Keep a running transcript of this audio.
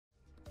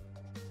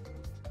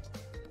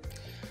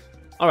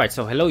Alright,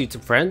 so hello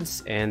YouTube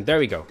friends, and there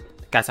we go.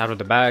 Cat's out of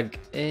the bag,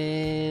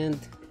 and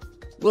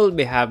we'll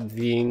be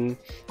having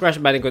Crash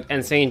Bandicoot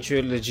and Sane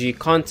trilogy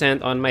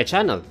content on my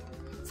channel.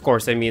 Of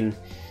course, I mean,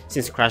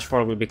 since Crash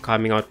 4 will be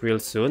coming out real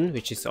soon,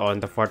 which is on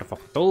the 4th of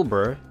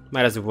October,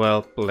 might as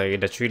well play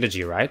the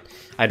trilogy, right?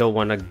 I don't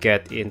want to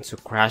get into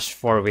Crash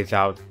 4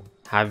 without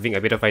having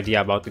a bit of idea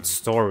about its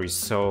story,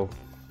 so...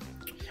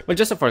 Well,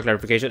 just for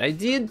clarification, I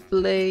did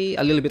play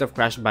a little bit of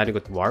Crash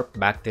Bandicoot Warp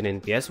back then in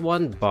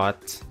PS1,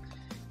 but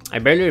I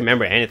barely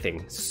remember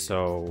anything,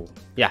 so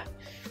yeah,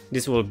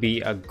 this will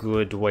be a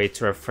good way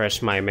to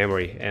refresh my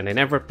memory, and I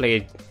never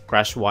played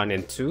Crash 1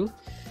 and 2,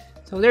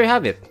 so there you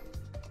have it.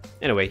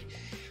 Anyway,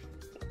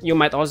 you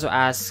might also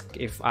ask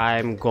if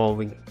I'm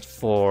going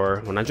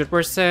for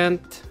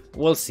 100%,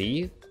 we'll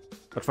see,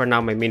 but for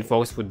now my main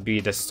focus would be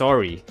the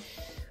story.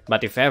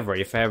 But if ever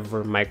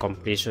my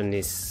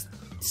completionist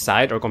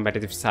side or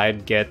competitive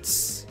side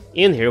gets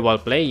in here while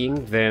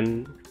playing,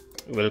 then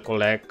we'll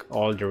collect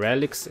all the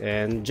relics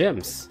and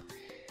gems.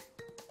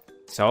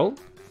 So,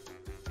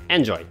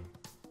 enjoy!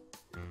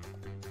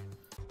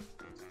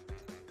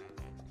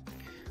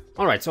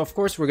 Alright, so of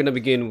course we're gonna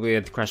begin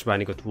with Crash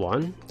Bandicoot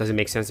 1. Does it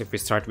make sense if we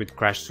start with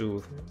Crash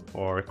 2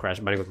 or Crash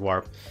Bandicoot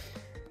Warp?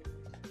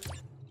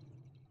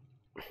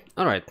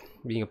 Alright,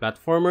 being a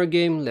platformer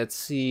game, let's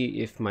see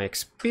if my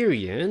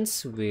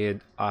experience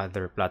with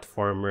other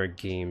platformer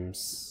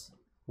games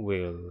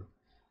will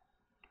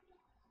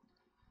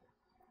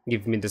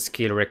give me the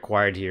skill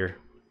required here.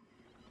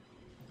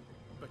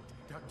 But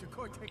Dr.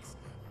 Cortex,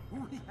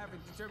 we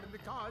haven't determined the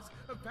cause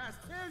of past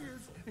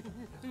failures.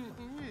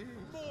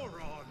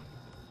 Moron!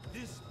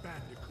 This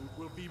Bandicoot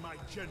will be my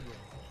general,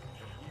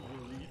 and he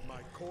will lead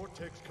my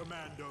Cortex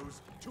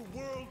commandos to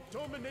world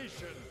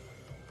domination.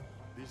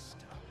 This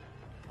time,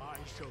 I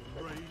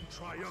shall reign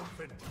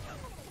triumphant.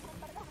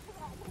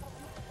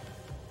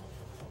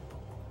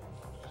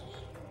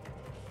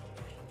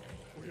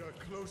 We are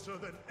closer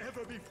than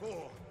ever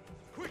before.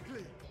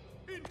 Quickly,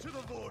 into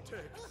the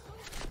vortex.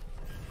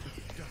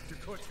 Dr.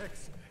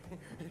 Cortex,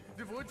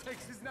 the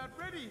vortex is not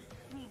ready.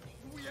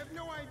 We have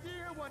no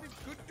idea what it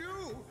could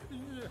do.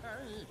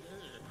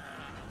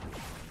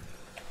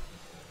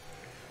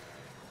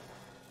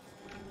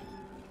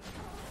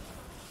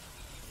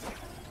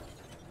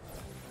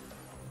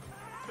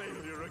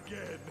 Failure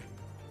again.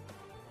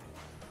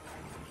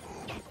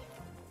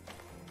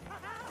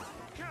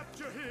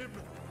 Capture him!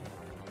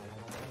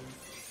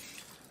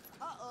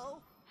 Uh-oh.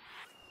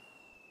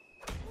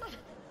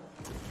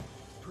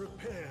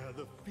 Prepare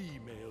the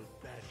female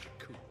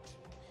Bandicoot.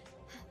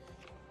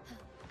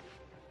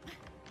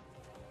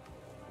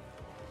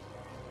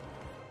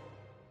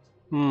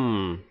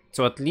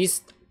 So at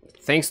least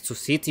thanks to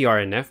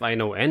CTRNF, I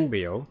know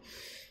Embryo,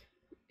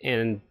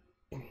 and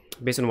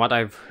based on what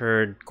I've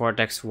heard,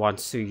 Cortex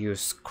wants to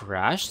use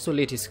Crash to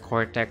lead his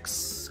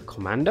Cortex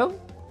Commando?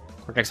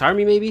 Cortex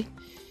Army, maybe?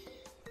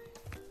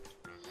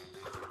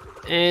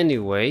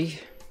 Anyway,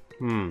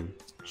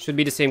 should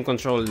be the same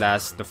control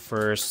as the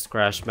first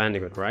Crash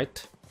Bandicoot,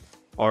 right?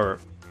 Or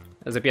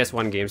as the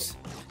PS1 games.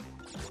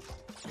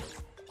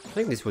 I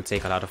think this would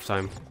take a lot of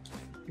time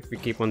if we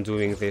keep on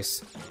doing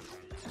this.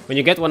 When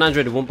you get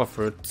 100 Wumpa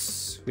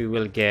Fruits, we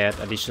will get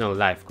additional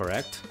life,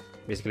 correct?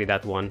 Basically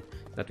that one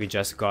that we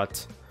just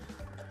got.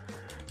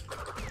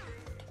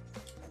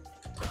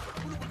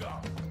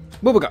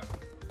 Boobaga!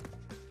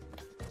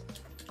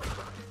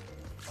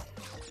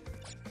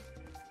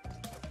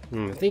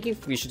 I think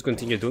if we should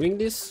continue doing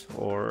this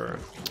or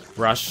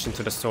rush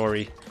into the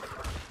story.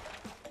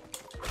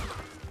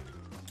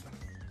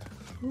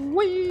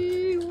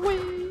 Wee,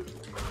 wee.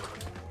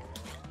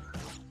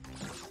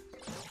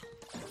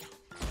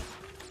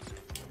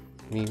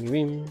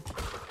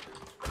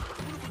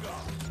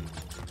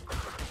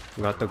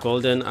 Got the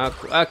golden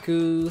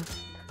Aku.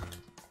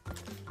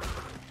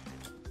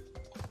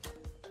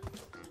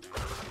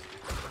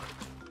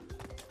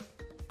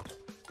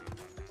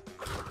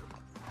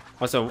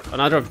 Also,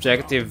 another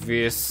objective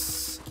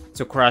is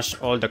to crush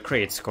all the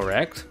crates,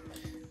 correct?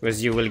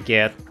 Because you will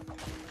get...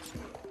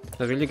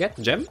 What will you get?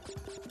 Gem?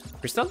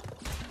 Crystal?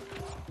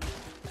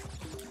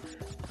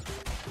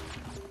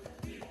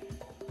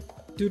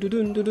 Dun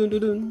dun dun dun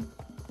dun.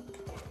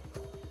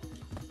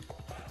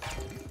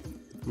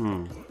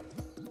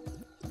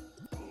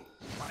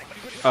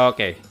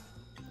 Okay.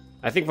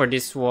 I think for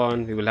this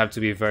one, we will have to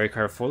be very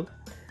careful.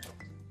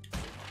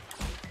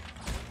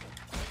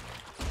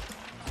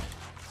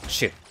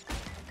 Shit.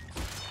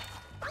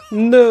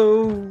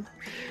 No!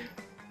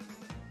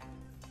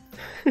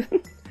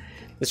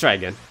 Let's try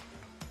again.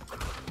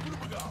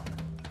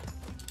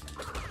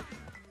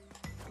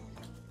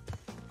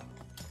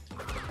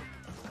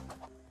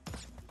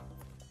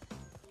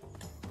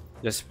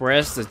 Just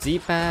press the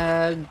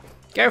D-pad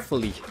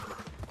carefully.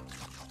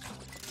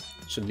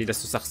 Should lead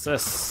us to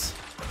success.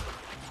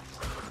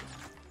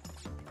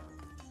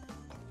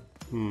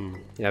 You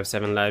have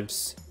 7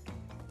 lives.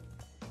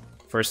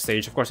 First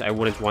stage, of course I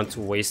wouldn't want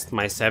to waste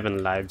my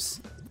 7 lives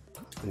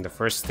in the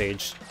first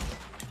stage.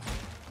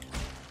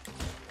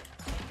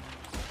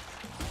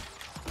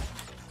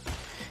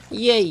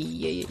 Yay,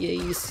 yay,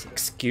 yay.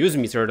 Excuse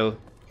me, turtle.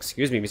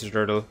 Excuse me, Mr.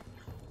 Turtle.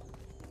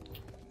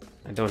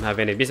 I don't have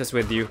any business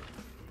with you.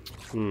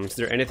 Is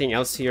there anything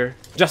else here?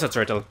 Just a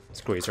turtle.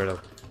 Screw you, turtle.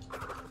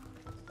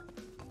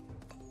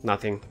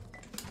 Nothing.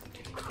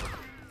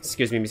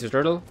 Excuse me, Mr.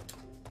 Turtle.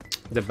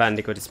 The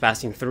Bandicoot is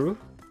passing through.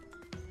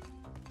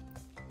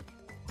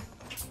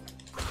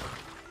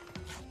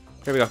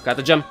 Here we go. Got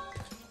the jump.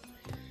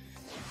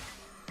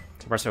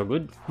 So far, so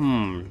good.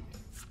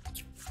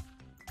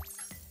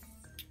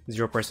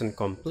 0%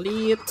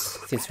 complete.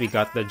 Since we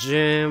got the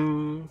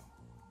gem,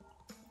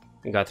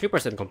 we got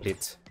 3%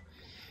 complete.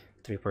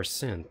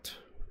 3%.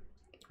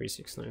 3,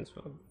 6, 9,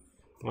 12.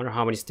 I wonder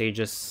how many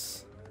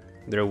stages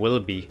there will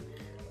be.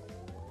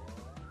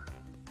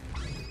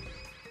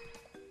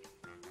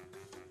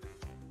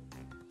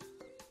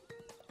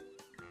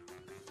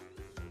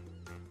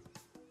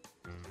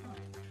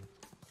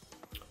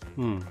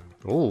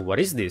 Oh, what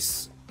is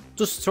this?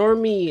 To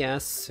Stormy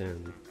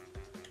Ascent.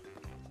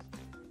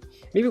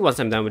 Maybe once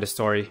I'm done with the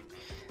story.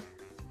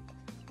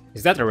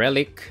 Is that a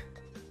relic?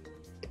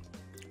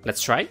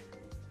 Let's try.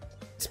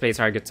 Display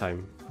target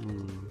time.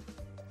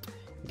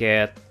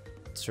 Get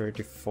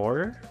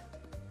 34.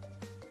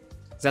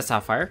 Is that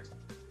Sapphire?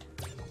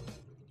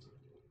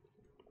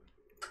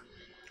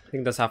 I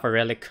think that's Sapphire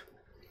relic.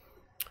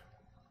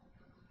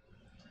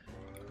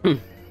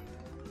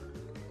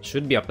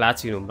 Should be a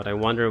platinum, but I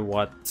wonder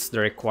what's the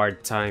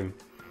required time.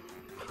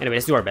 Anyway,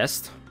 let's do our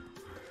best.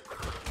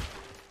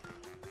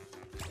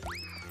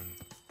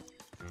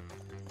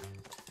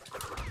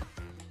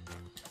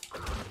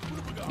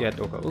 Get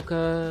Uka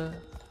Uka.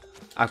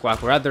 Aqua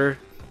Aqua rather.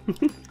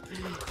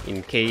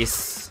 In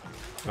case.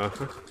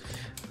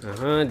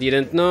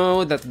 Didn't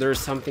know that there's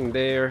something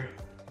there.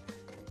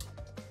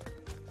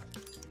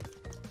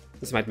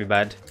 This might be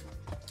bad.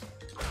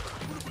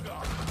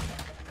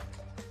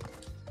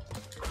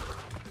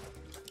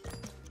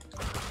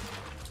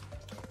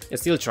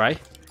 Let's still try.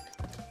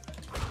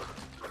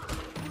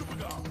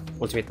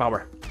 Ultimate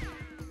power.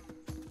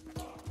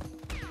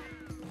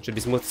 Should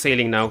be smooth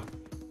sailing now.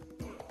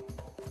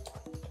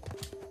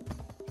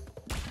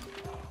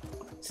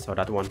 So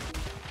that one.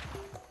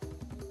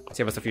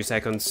 Save us a few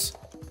seconds.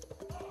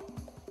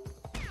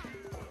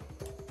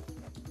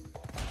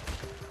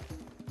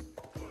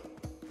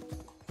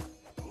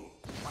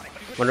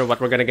 Wonder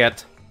what we're gonna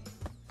get.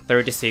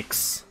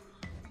 36.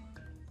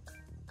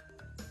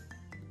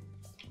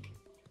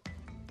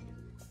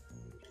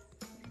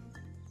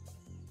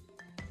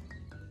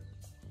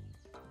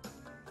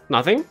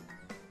 Nothing?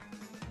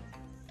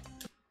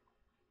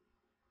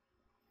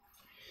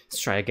 Let's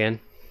try again.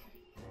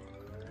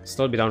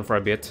 Slow me down for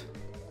a bit.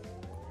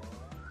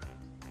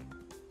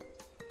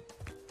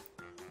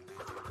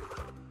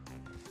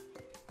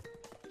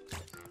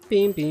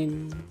 Beam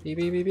beam beam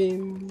beam beam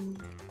beam.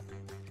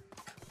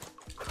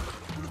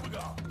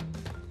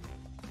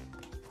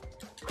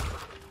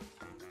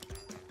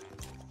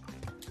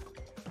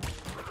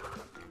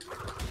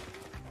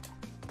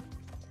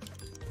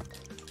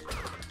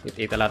 It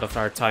ate a lot of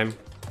our time.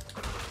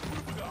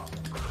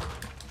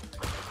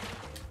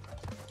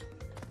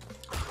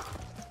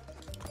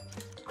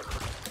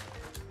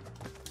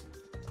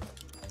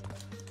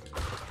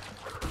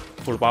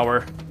 Full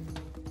power.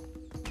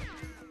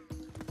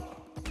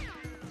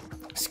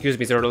 Excuse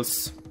me,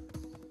 turtles.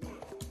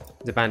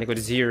 The Bandicoot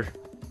is here.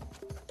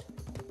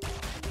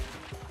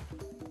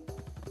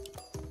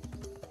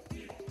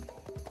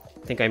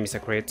 I think I missed a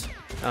crate.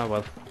 Ah,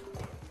 well.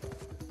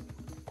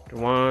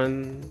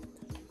 1,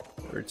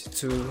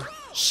 32.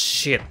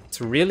 Shit,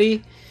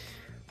 really?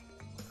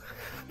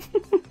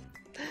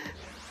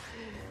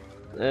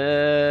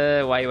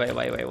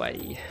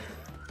 Why?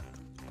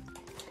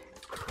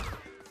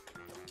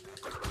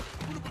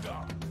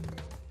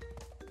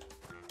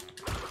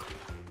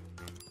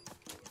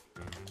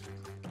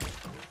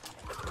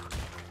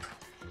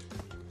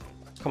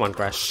 Come on,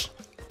 Crash.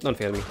 Don't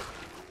fail me.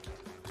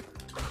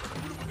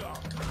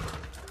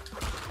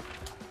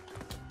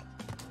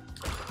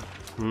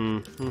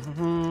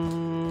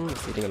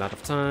 It's eating a lot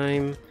of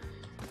time.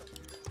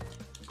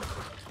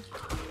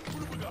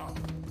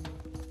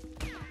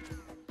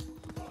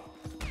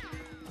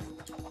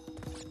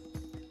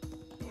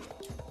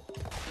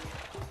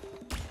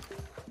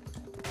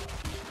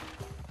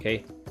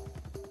 Okay.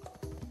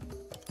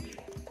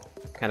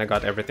 Kinda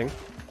got everything.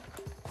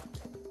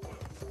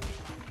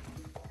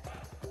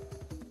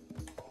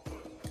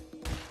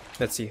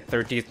 Let's see,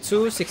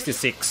 32,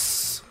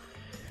 66.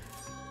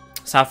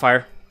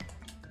 Sapphire.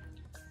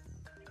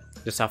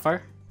 The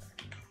Sapphire?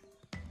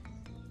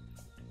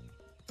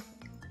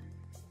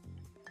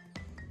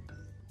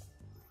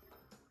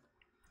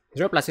 Is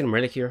there a platinum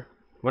relic here?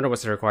 Wonder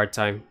what's the required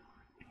time.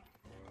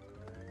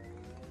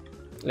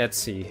 Let's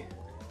see.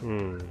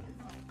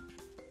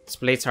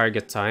 Display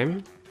target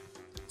time.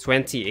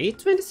 28,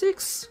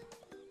 26?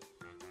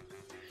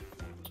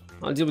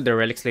 I'll deal with the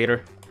relics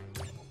later.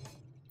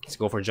 Let's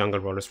go for jungle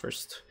rollers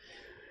first.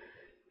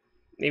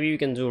 Maybe we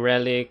can do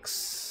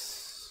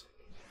relics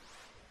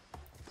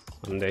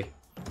one day.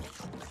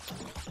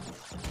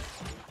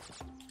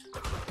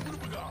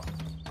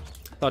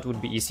 Thought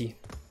would be easy.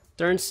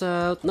 Turns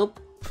out, nope.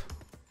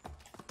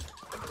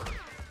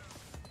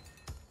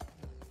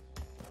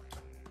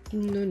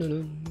 No, no,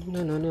 no,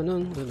 no, no, no, no,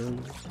 no,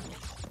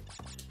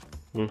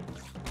 no.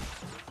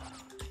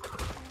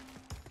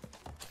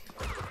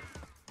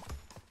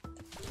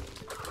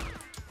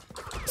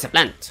 It's a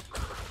plant.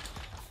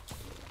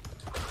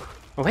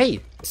 Oh hey,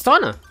 it's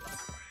Tana.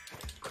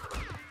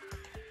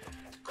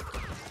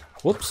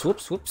 Whoops,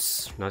 whoops,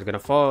 whoops. Not gonna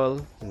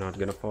fall. Not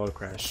gonna fall,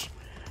 Crash.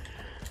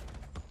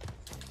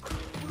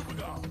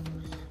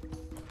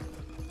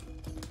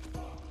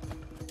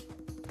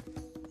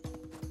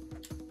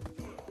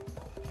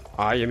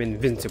 I am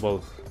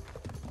invincible.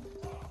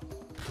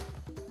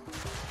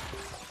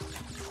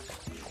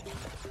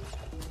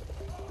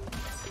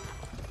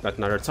 Got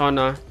another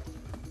Tana.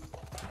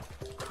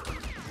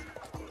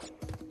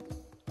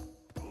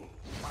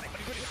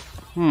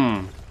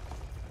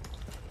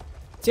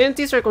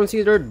 TNTs are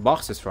considered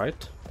boxes,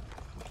 right?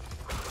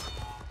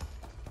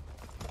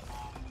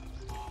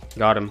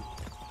 Got him.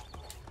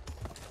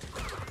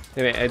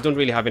 Anyway, I don't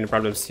really have any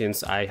problems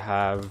since I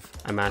have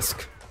a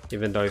mask,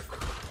 even though if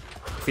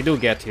we do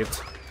get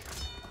hit.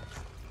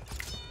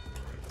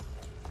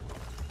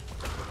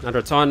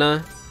 Another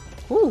Tana.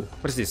 Ooh,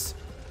 what is this?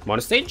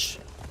 Mono stage?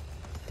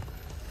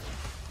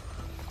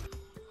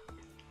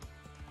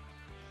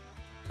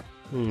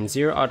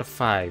 0 out of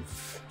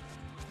 5.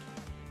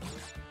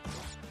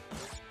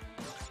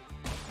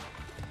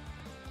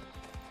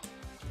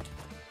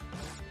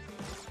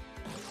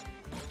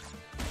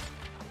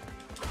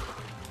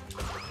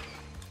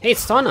 Hey,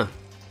 it's Tana!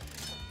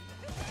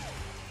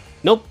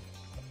 Nope!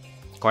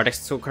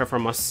 Cortex took her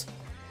from us.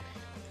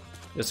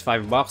 Just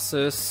 5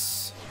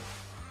 boxes.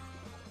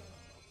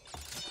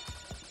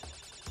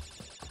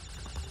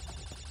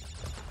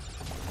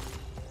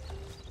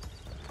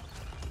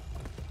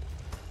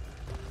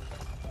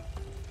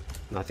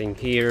 Nothing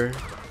here.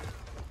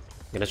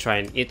 Gonna try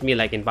and eat me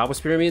like in Papu's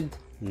pyramid?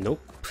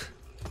 Nope.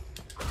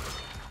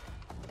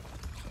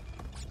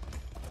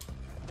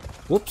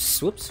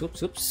 Whoops, whoops,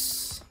 whoops, whoops.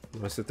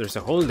 Unless there's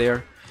a hole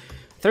there.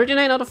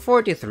 39 out of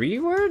 43?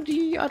 Where are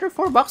the other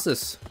 4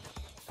 boxes?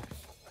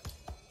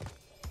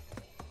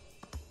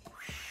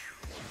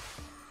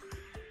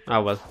 Ah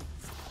well.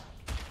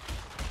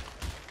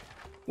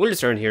 We'll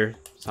return here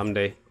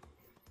someday.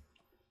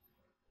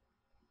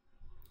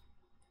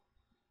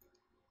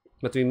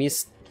 But we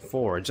missed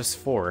 4, just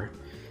 4.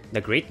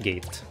 The Great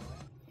Gate.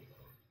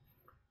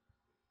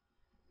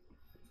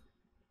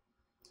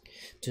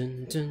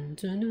 Dun, dun,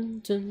 dun, dun,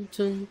 dun,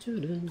 dun,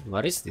 dun, dun.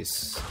 What is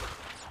this?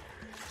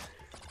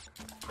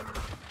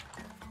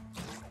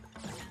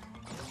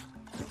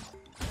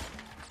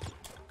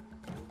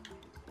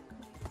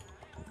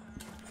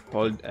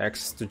 Hold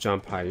X to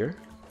jump higher.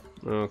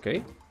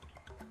 Okay.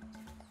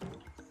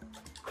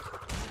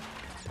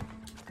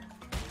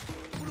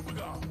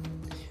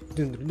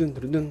 Dun, dun, dun,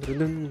 dun, dun,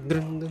 dun,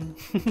 dun, dun.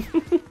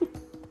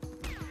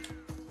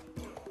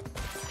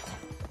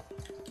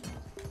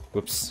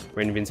 Whoops,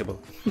 we're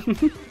invincible.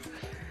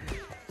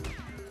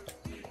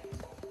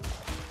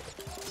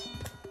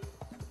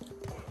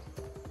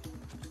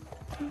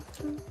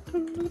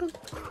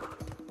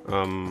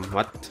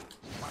 What?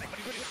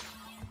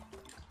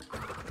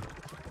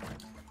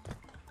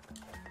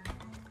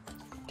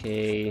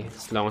 Okay,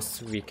 as long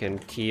as we can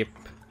keep...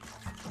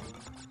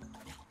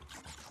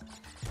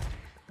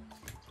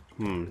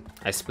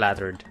 I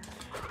splattered.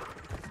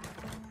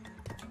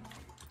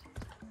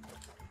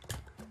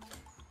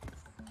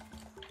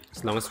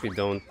 As long as we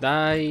don't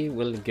die,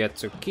 we'll get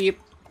to keep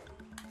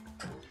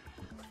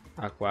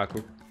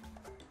Aku.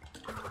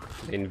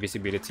 The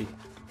invisibility.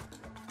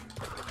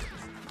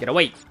 Get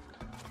away!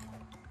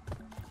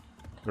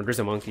 Oh, there's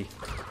a monkey.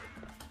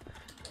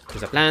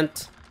 There's a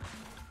plant.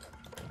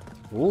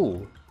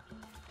 Ooh.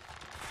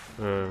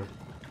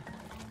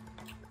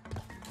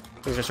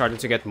 Things are starting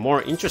to get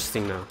more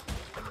interesting now.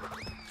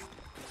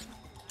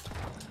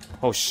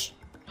 Oh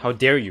how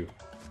dare you!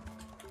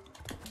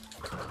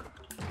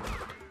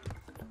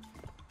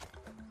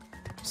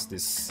 Is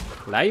this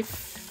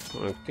life?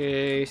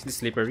 Okay, is this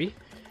slippery?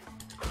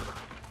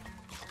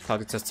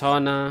 Thought it's a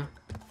Tana.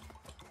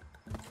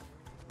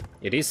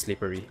 It is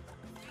slippery.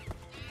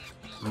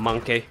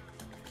 Monkey.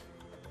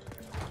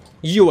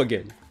 You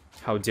again!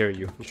 How dare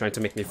you? You're trying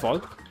to make me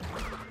fall?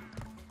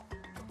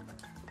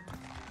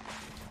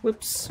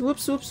 Whoops,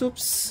 whoops, whoops,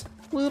 whoops.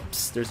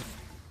 Whoops, there's...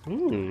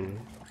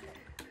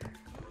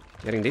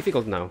 Getting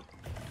difficult now.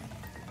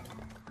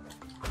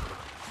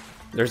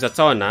 There's a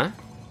Tana.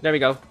 There we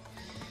go.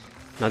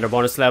 Another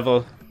bonus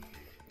level.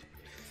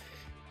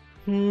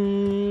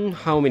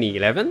 How many?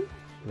 11?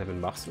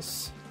 11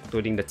 boxes.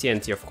 Including the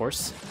TNT, of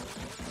course.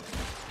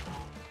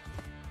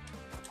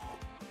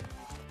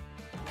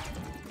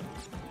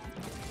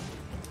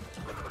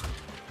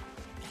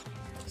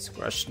 Let's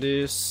crush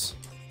this.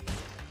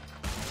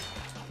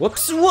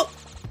 Whoops! Whoop!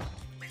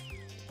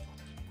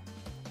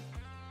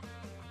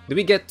 Do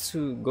we get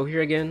to go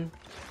here again?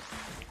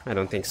 I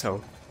don't think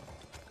so.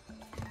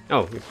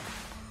 Oh,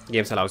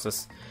 games allows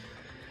us.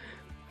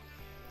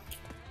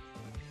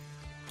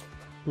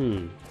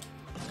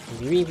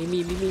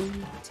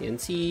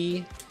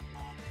 TNT.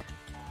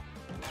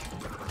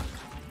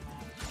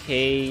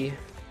 Okay.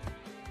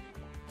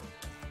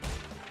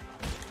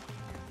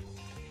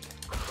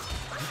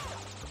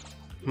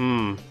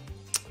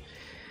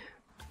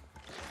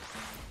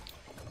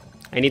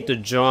 I need to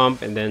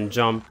jump and then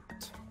jump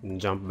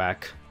and jump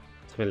back.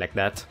 Something like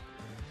that.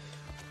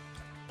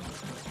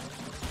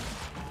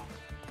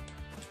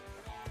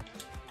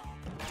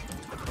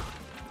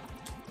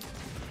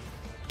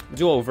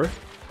 Do over.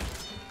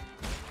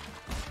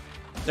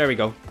 There we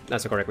go.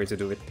 That's the correct way to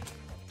do it.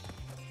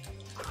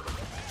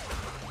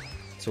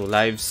 2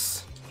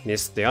 lives.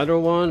 Missed the other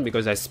one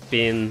because I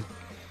spinned.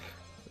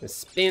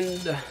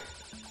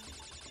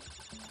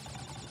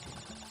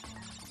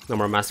 No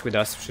more mask with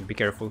us. Should be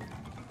careful.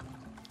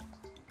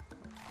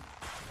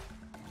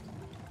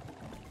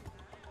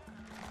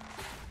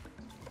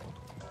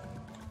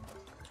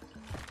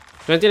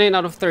 $29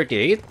 out of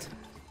 38.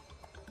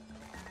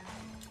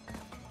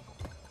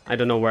 I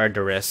don't know where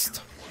the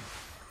rest.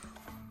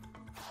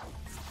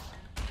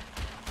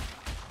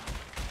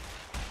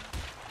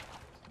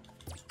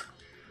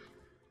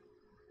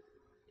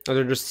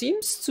 Although there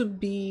seems to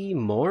be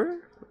more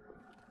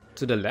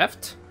to the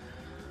left.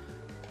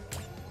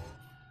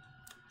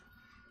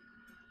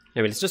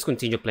 Anyway, let's just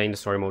continue playing the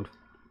story mode.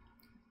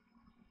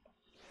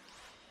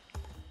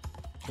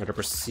 Gotta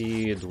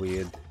proceed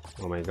with...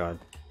 Oh my god.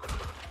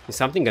 Is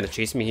something gonna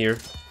chase me here?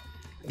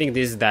 I think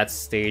this is that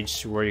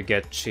stage where you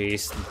get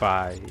chased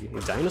by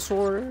a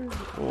dinosaur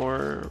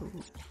or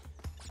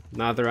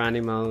another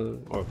animal,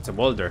 or it's a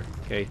boulder.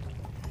 Okay.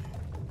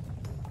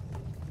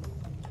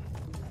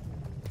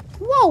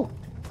 Whoa!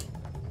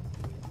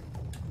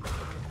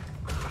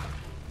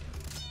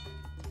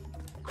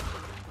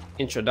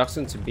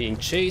 Introduction to being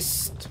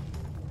chased.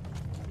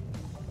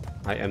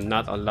 I am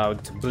not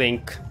allowed to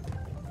blink.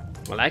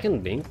 Well, I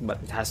can blink,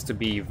 but it has to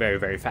be very,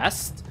 very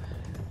fast.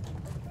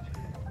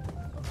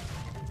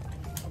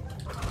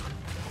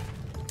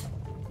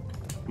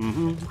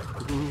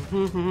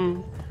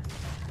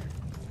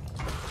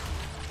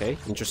 Okay,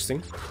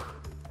 interesting.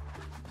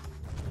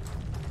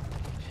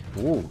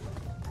 Ooh.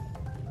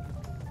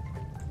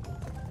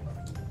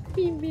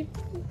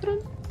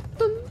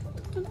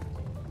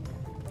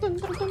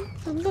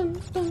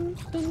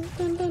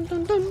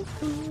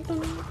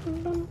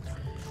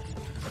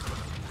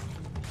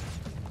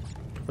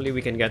 Hopefully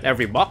we can get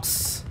every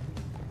box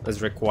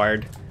as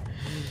required.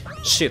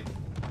 Shit,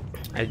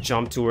 I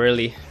jumped too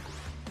early.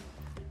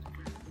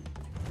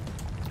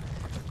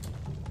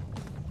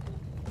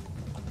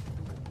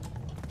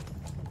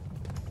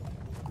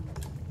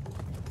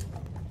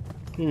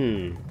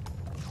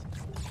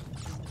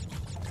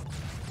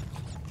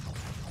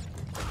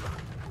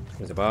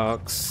 There's a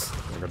box.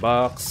 Another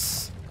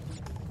box.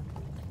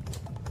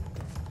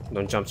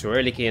 Don't jump too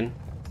early, Kin.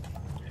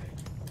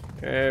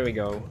 There we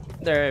go.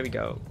 There we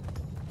go.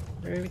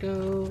 There we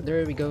go.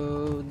 There we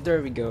go.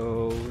 There we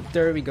go.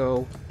 There we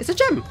go. It's a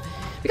gem!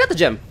 We got the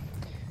gem!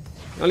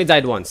 Only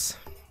died once.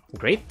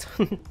 Great.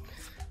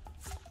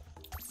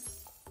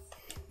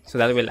 So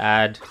that will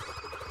add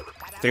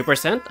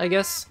 3%, I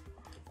guess.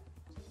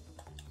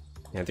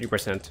 Yeah,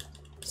 3%.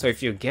 So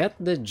if you get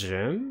the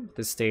gem,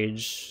 the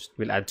stage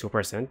will add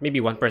 2%. Maybe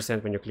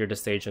 1% when you clear the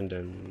stage, and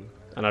then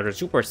another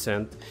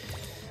 2%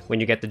 when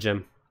you get the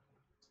gem.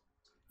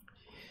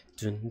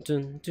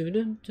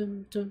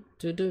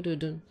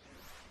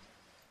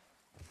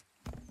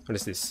 What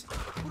is this?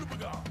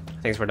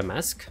 Thanks for the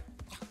mask.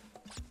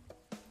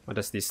 What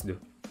does this do?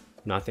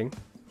 Nothing.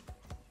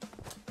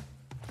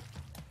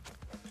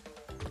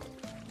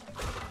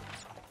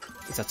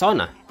 It's a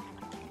sauna.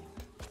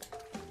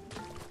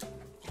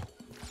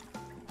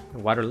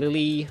 Water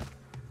lily.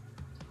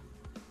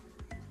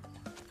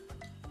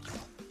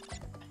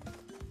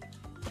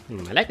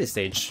 I like this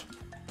stage.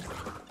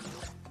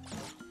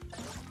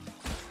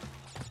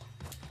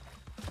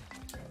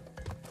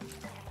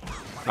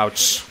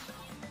 Ouch.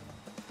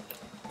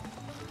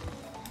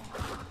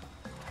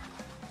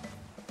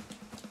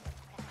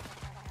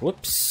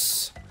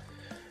 Whoops.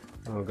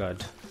 Oh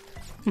god.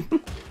 Need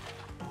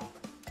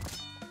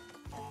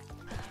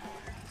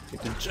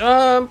to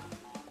jump.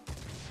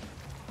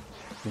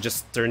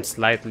 Just turn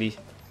slightly.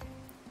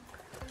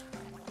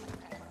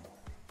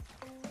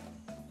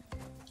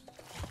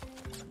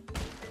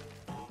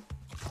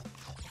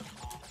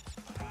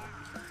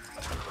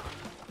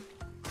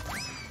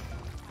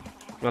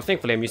 Well,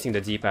 thankfully I'm using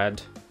the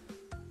D-pad.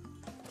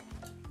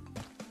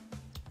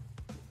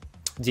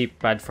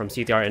 D-pad from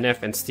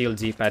CTRNF and steel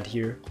D-pad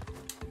here.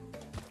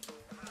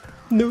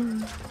 No.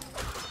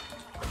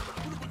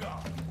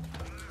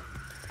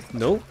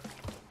 No.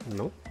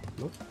 No.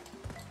 No.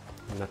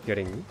 You're not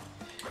getting me.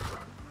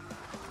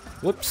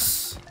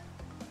 Whoops.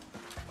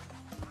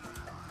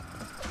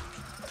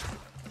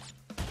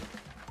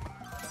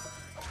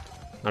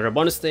 Another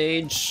bonus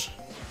stage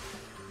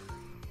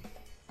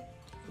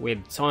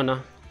with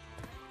sauna.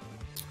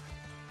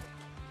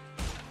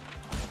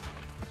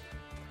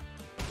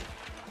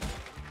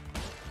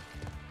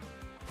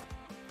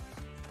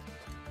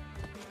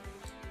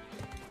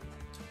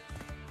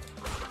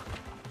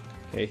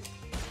 Okay.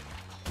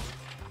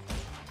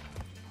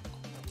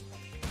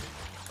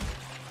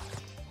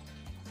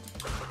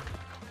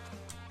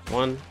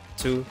 One,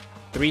 two,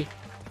 three.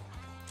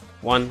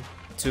 1,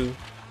 2,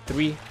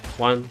 3.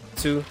 1,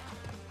 2.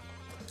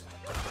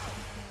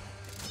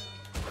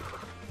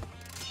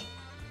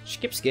 She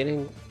keeps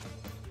getting...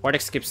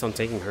 Cortex keeps on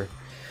taking her.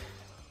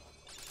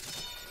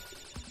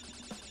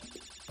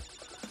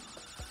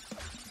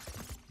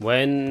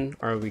 When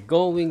are we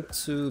going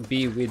to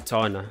be with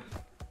Tawna?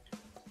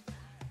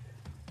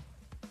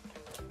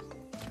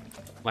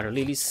 Water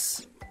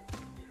lilies.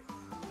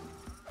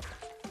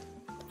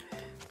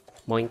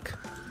 Moink.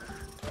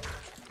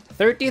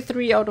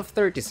 33 out of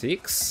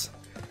 36.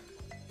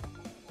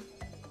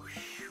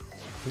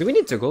 Do we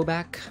need to go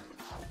back?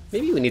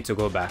 Maybe we need to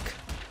go back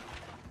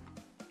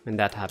when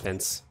that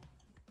happens.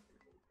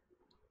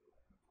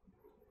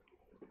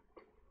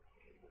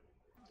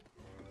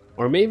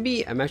 Or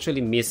maybe I'm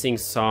actually missing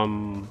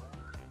some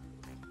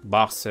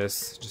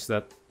boxes, just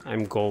that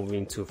I'm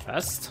going too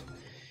fast.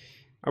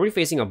 Are we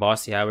facing a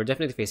boss? Yeah, we're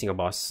definitely facing a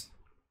boss.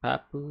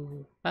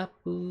 Papu,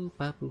 Papu,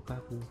 Papu,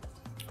 Papu.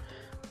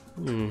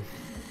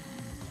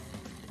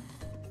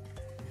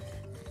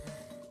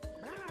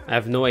 I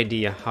have no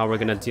idea how we're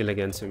gonna deal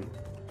against him.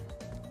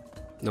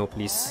 No,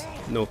 please.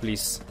 No,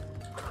 please.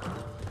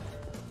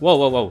 Whoa,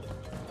 whoa, whoa.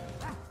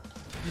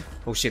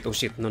 Oh shit, oh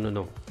shit. No, no,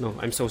 no. No,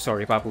 I'm so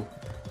sorry, Papu.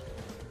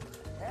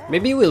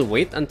 Maybe we'll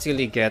wait until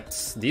he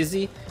gets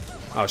dizzy.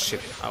 Oh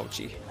shit,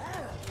 ouchie.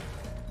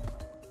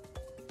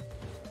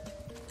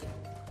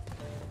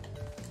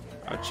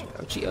 Ouchie,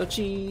 ouchie,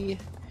 ouchie.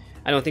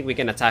 I don't think we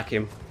can attack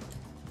him.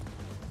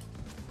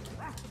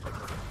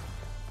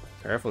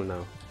 Careful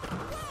now.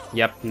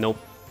 Yep, nope.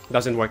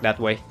 Doesn't work that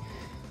way.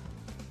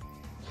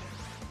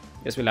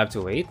 Guess we'll have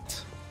to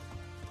wait.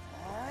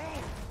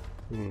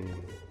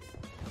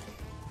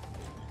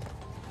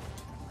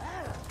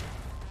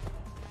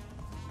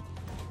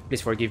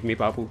 Please forgive me,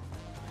 Papu.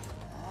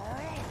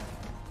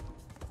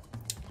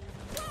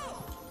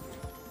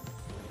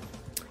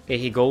 Okay,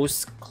 he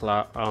goes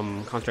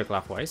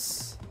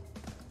counterclockwise.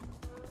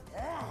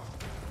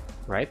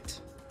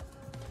 Right?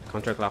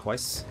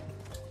 Counterclockwise.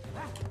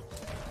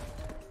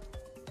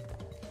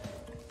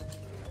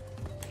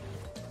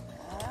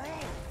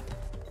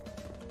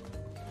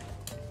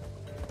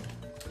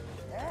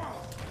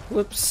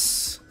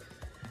 Whoops.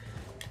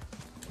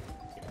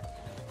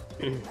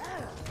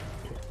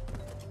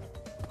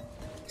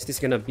 Is this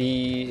gonna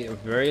be a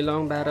very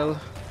long battle?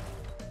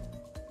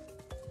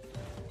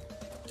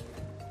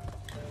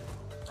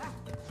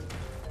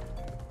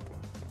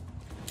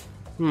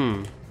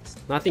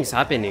 Nothing's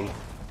happening.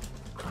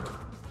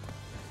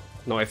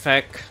 No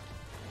effect.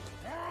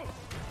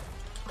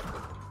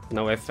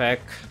 No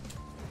effect.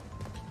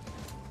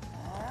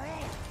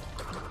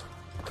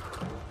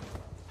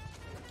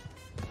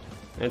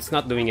 It's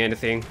not doing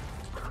anything.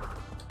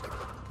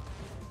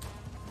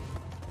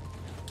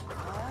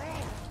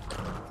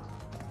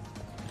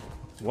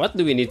 What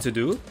do we need to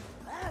do?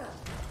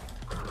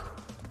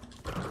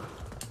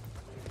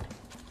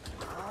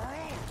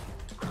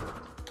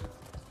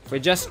 If we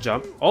just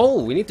jump.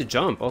 Oh, we need to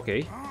jump.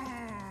 Okay.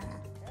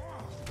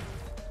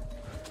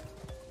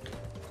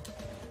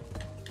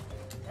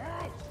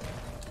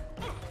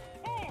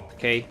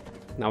 Okay,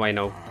 now I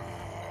know.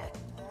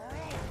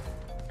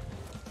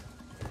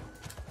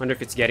 Wonder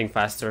if it's getting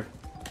faster.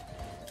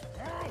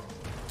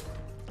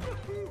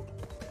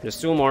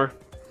 Just 2 more.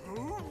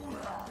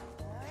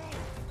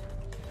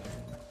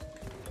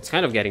 It's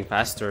kind of getting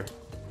faster.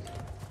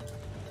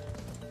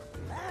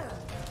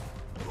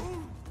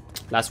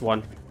 Last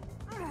one.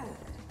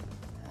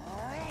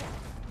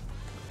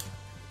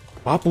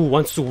 Papu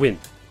wants to win.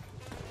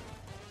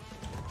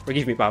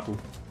 Forgive me, Papu.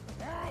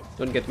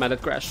 Don't get mad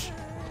at Crash.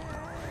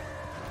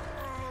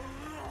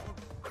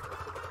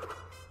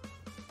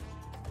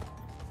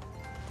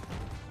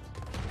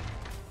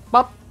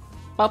 Pop!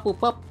 Papu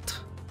popped.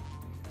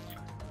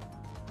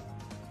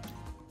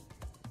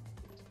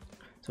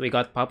 So we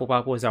got Papu.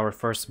 Papu as our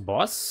first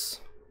boss.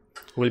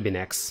 Who will be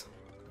next?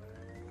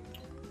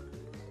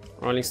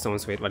 Rolling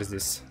Stones. Wait, what is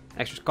this?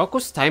 Actually,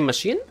 Coco's time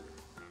machine?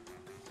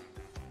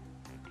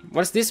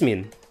 What does this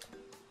mean?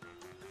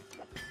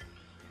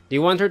 Do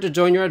you want her to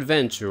join your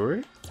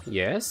adventure?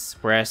 Yes.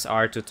 Press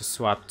R2 to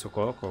swap to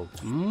Coco.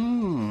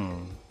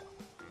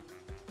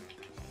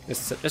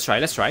 Let's try.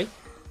 Let's try.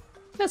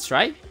 Let's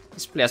try.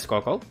 Let's play as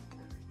Coco.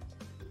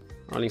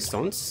 Rolling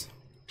Stones.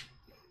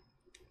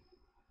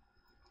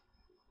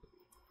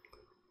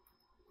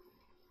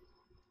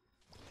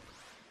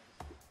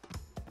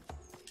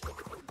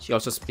 She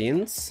also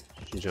spins.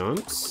 She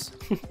jumps.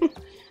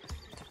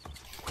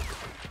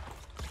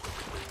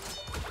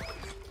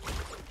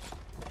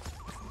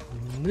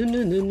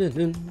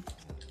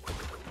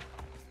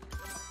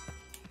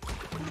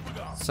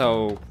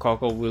 So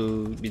Coco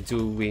will be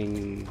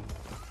doing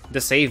the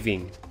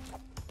saving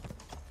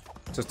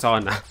to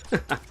Tawna.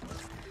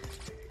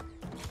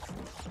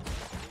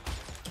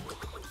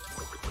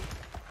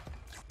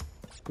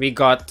 We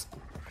got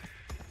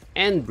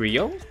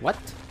embryo. What?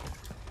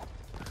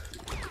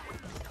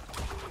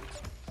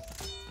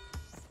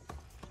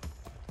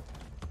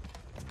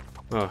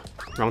 Oh,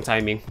 wrong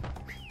timing.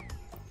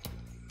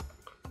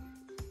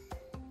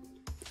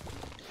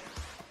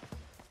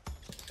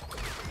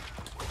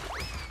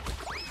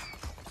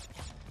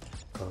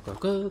 Go,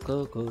 go, go,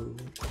 go, go.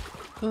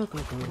 Go, go,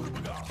 go.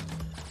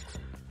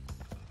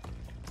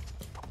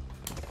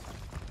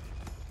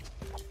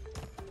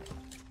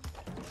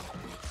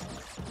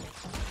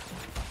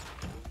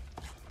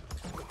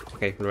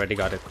 Okay, we already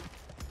got it.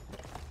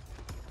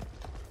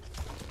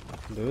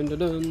 Dun, dun,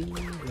 dun,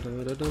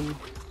 dun, dun, dun.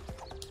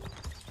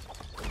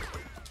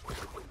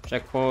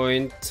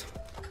 Checkpoint.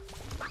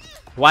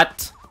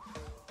 What?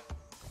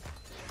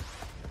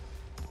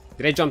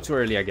 Did I jump too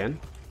early again?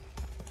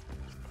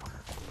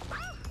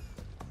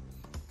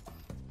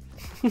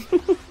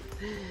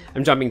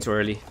 I'm jumping too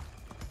early.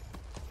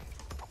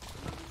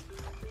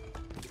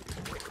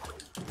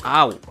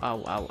 Ow,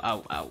 ow, ow,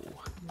 ow, ow.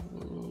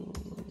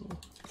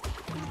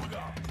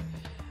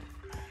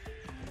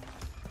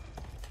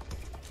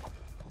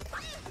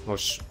 Oh,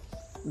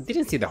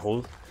 didn't see the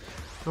hole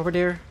over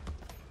there.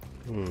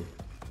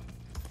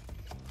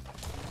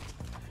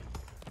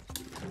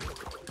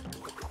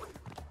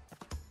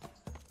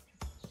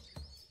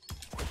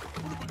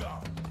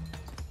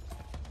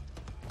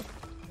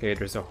 Okay,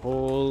 there's a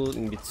hole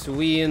in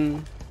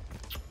between.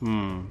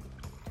 You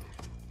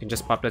can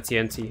just pop the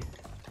TNT.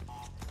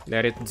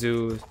 Let it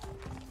do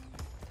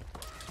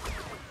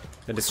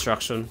the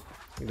destruction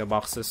in the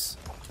boxes.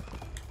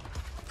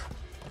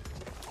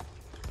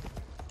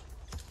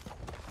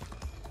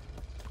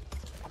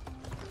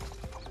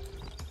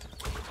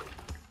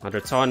 Another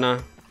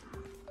Tona.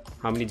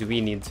 How many do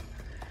we need?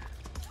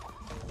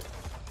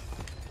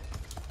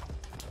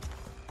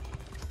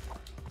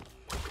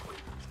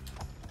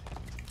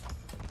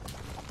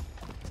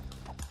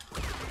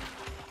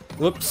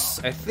 Whoops,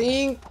 I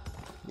think.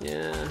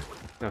 Yeah.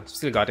 No,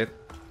 still got it.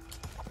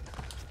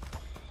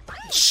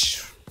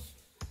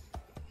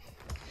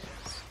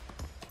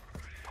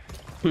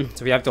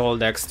 So we have to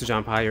hold X to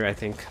jump higher, I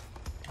think.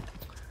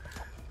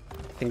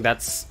 I think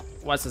that's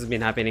what has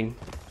been happening.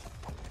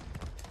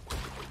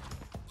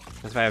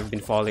 That's why I've been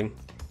falling.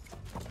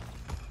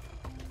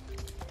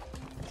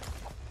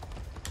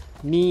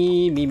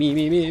 Me.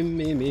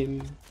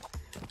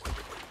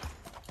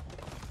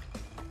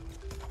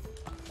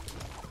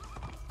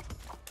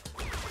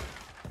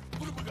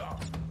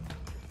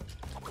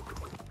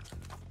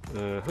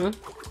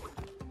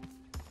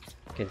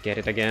 Can't get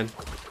it again.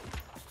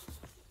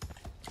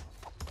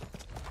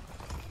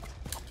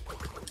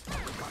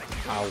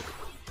 Ow.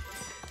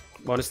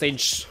 Bonus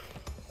stage.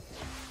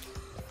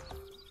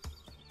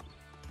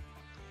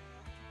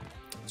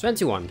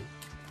 21.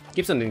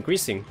 Keeps on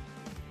increasing.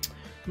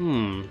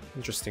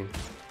 Interesting.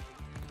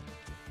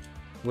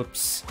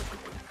 Whoops.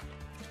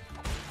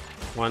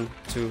 1,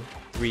 2,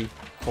 3,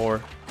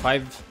 4,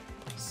 5,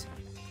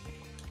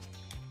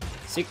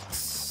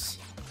 6.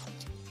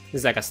 This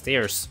is like a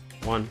stairs.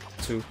 1,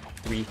 2,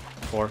 3,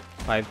 4,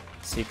 5,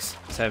 6,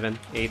 7,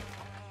 8.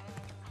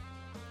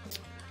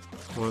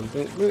 1,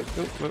 2, 3.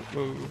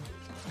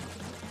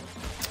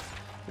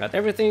 Got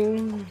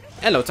everything.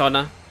 Hello,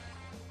 Tona.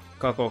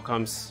 Coco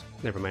comes.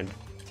 Never mind.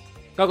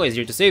 Coco is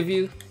here to save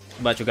you,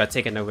 but you got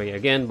taken away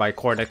again by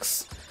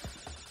Cortex.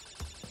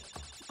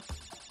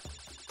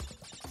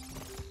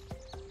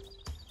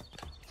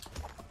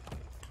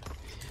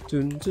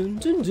 Dun dun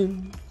dun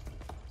dun.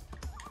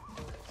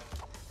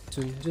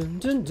 Dun dun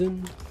dun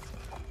dun.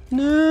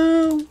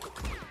 No.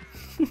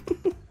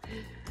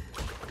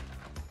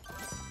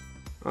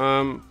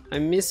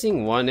 I'm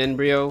missing one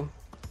embryo.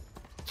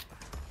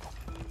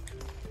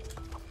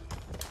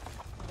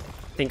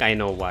 I think I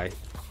know why.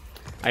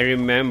 I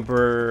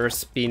remember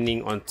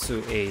spinning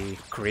onto a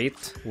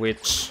crate,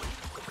 which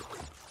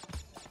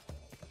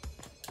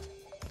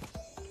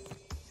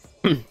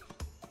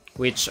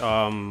what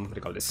do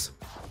you call this?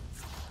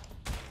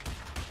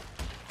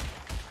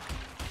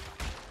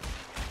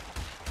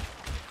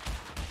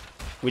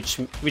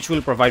 Which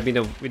will provide me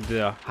with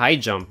the high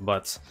jump,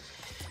 but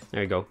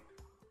there we go.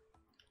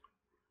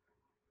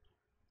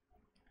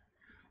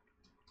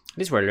 At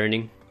least we're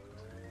learning.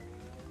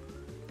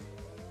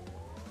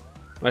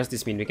 What does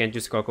this mean? We can't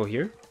use Coco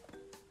here?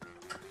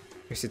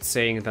 Because it's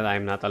saying that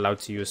I'm not allowed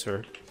to use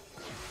her.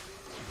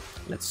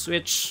 Let's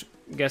switch.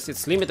 Guess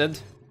it's limited.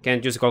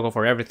 Can't use Coco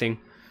for everything.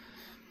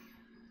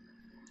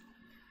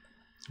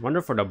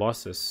 Wonder for the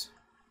bosses.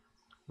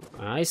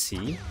 I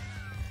see.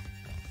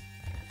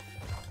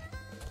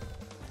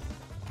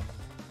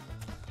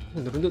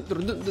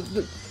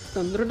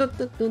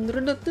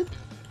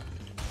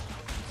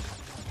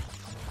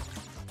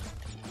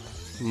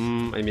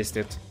 I missed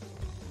it.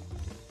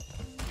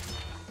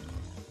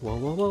 Whoa,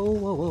 whoa, whoa,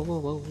 whoa, whoa,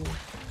 whoa, whoa.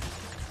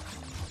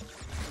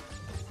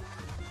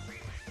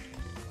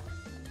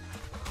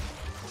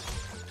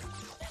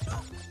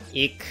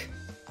 Eek.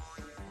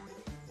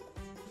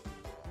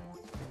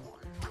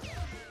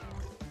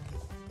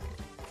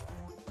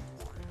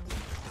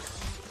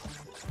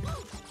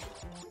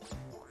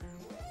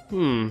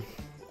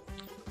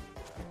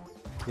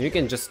 You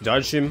can just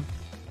dodge him.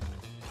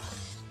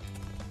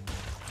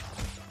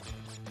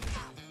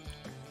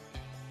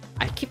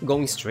 I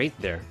going straight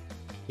there?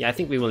 Yeah, I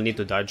think we will need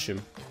to dodge him.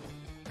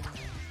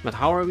 But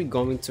how are we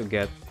going to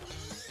get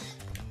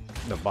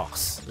the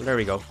box? There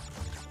we go.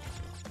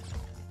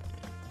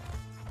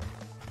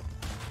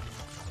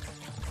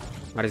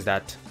 What is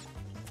that?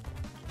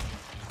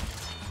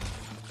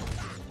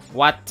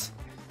 What?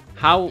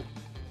 How?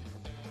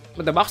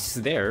 But the box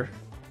is there.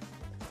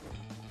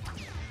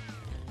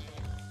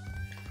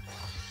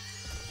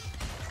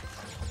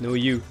 No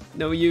you.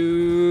 No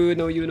you.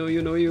 No you. No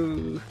you. No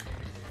you.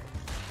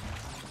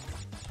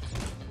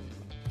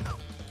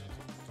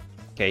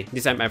 Okay,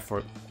 this time I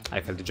failed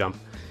to jump.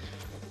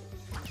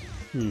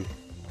 No,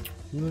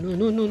 no,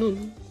 no, no, no.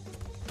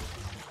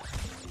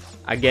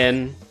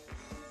 Again.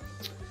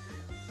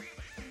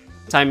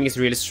 Timing is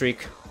really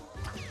strict.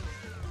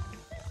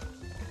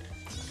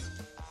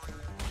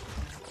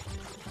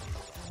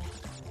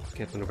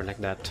 Can't maneuver like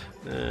that.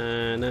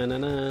 Na, na, na,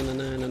 na, na,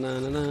 na, na,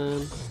 na,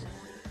 na.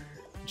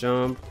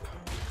 Jump.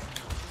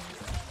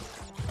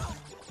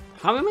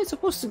 How am I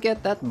supposed to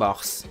get that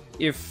box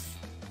if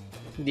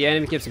the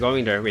enemy keeps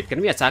going there? Wait, can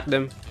we attack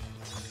them?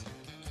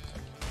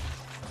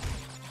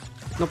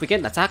 No, we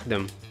can't attack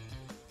them.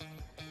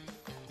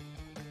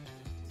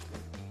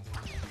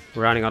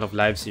 We're running out of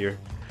lives here.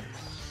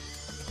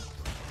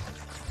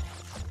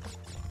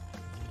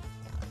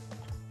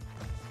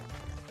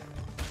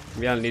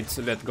 We'll need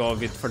to let go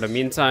of it for the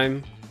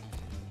meantime.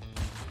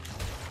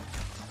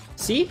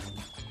 See?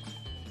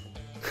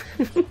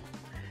 I'm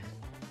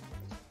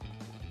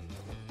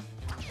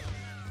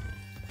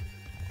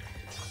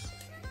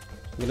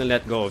gonna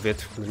let go of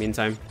it for the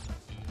meantime.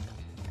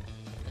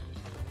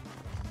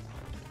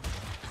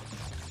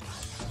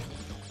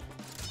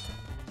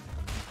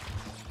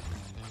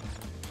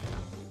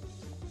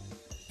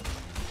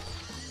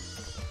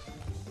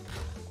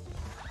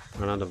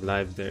 Run out of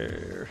life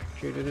there.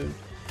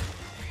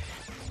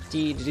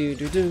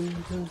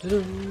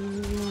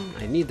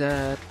 I need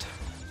that.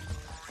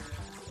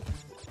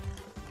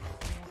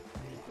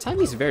 Time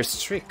is very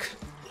strict.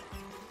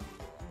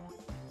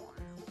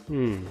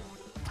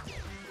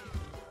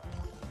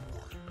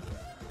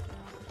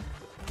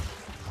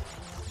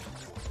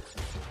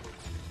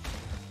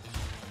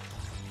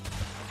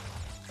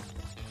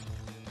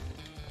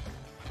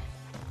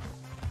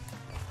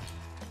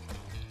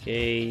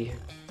 Okay.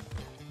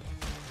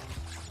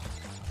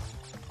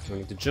 I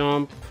need to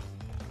jump.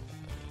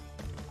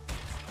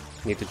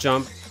 Need to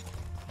jump.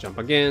 Jump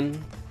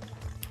again.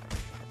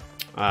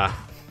 Ah.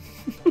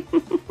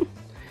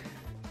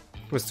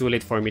 It was too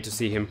late for me to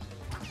see him.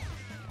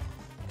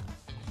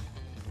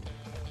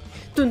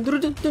 There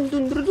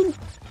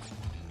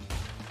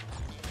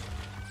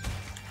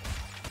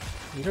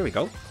we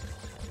go.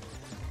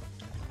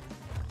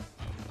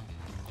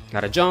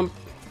 Gotta jump.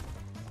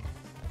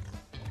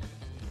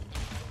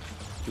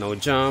 No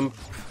jump.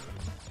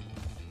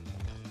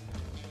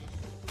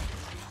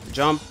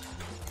 Jump.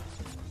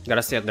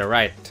 Gotta stay at the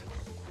right.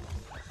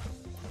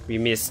 We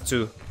missed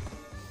two.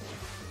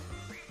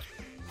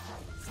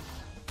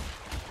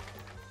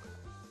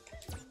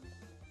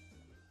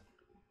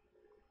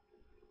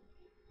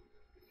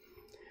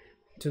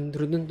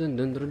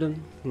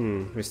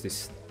 Where's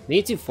this?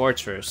 Native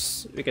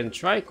Fortress. We can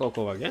try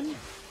Coco again.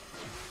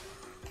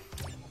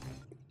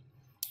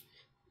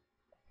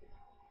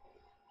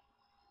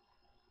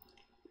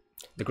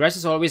 The grass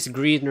is always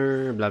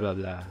greener, blah blah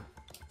blah.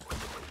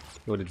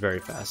 Loaded very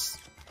fast.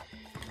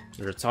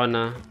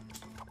 Rotana.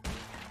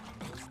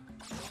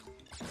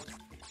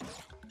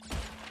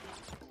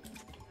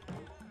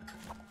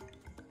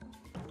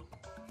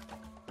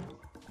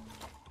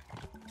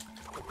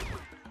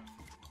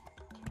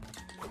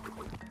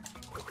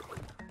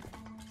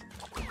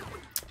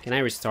 Can I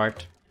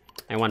restart?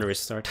 I want to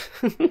restart.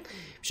 We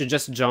should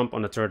just jump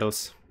on the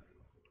turtles.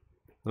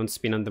 Don't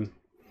spin on them.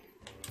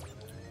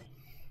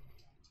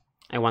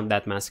 I want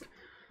that mask.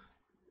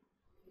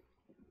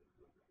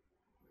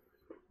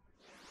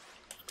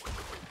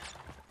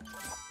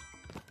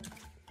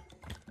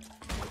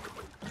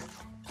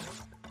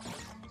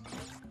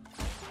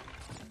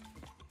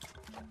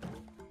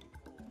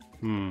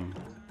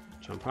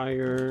 Jump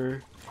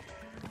higher.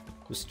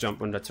 Just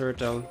jump on the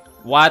turtle.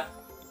 What?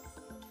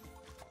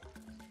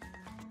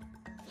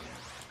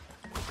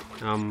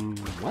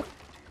 What?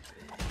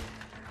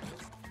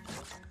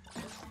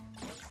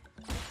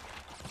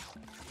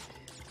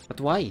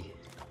 But why?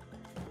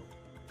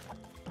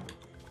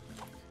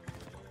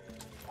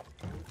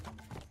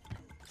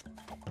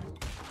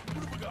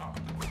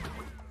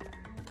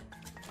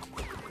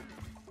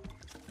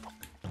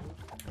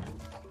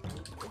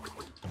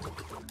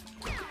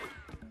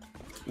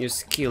 New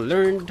skill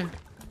learned.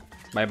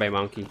 Bye bye,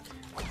 monkey.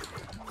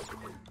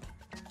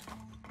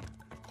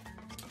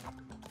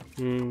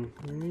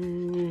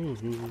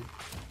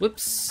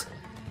 Whoops.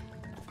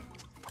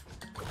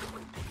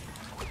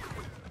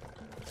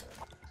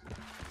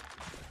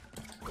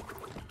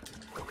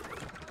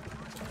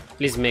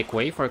 Please make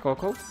way for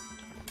Coco.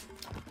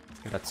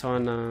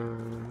 Ratona.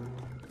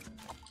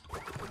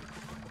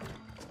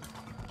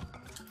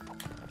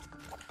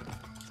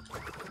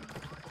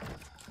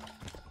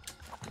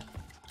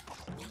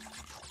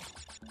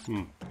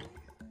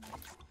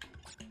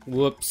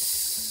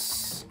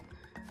 Whoops.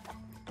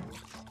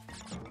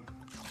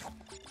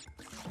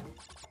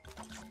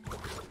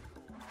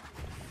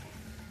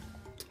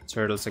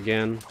 Turtles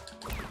again.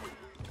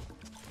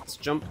 Let's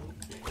jump.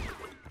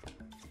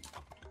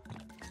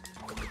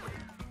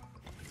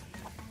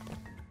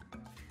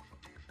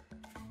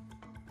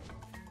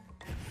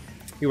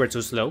 You were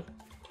too slow.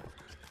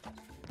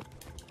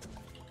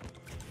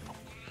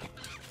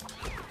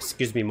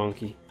 Excuse me,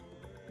 monkey.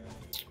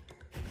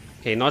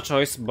 Okay, no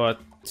choice but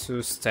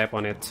to step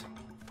on it.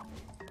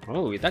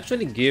 Oh, it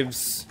actually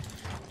gives...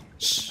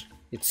 Shh,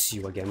 it's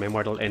you again, my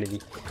mortal enemy.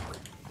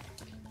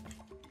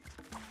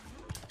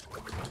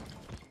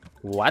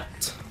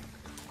 What?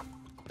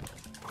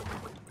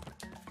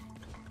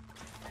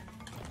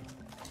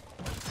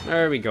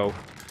 There we go.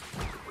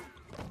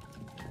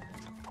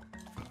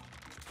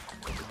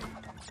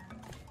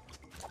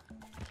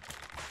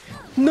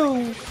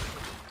 No!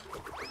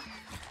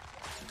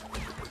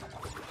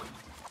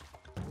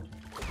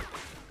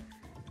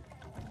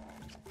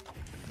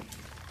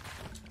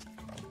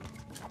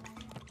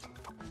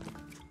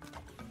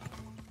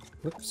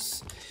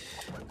 Whoops.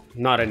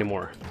 Not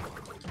anymore.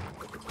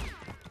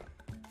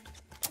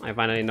 I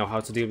finally know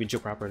how to deal with you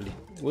properly.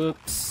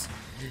 Whoops.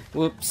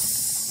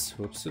 Whoops.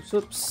 Whoops, whoops,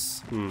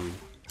 whoops.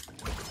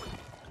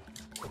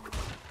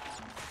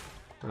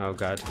 Oh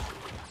god.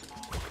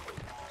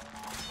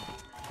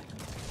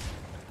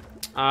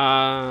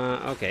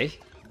 Okay.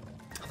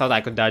 I thought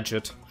I could dodge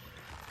it.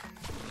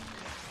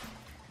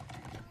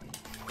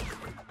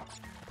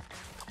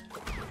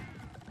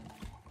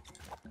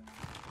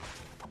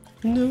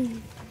 No.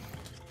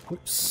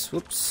 Whoops,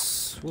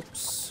 whoops,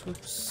 whoops,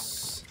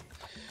 whoops.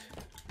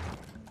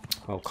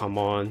 Oh, come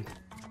on.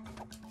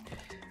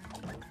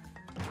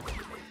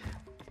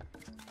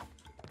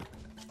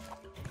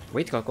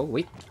 Wait, Coco,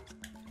 wait.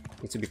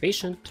 Need to be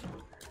patient.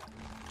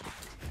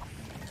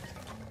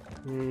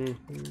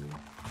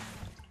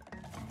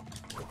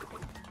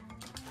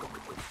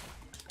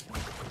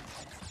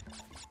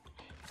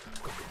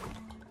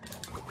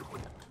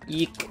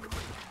 Eek.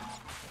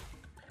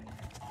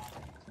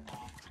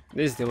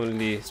 This is the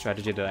only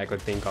strategy that I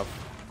could think of.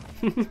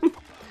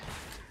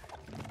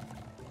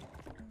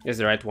 Is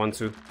the right one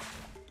too.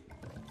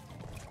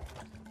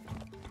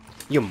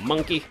 You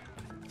monkey.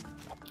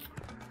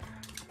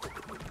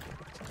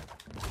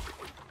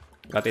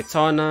 Got a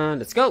Tana.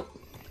 Let's go.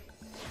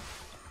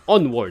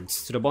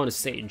 Onwards to the bonus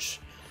stage.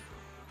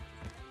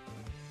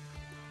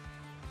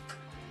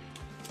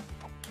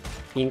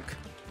 Pink.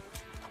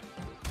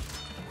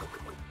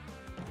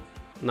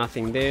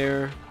 Nothing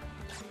there.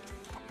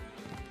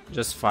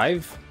 Just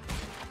 5.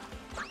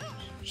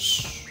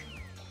 Shh.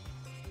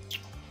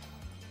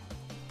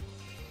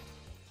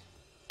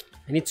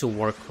 I need to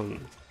work on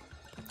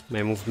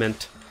my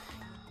movement.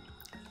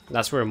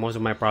 That's where most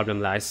of my problem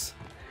lies.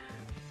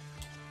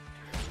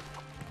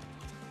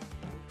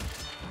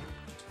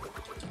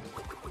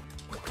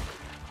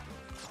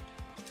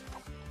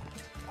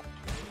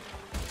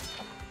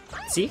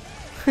 See?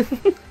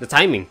 The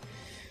timing.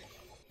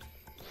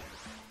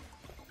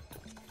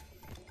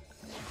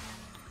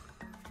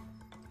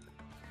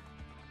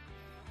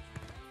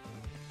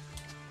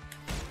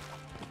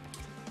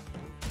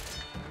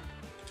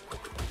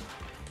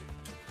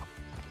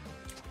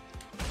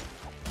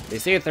 They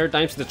say a third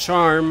time's the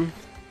charm.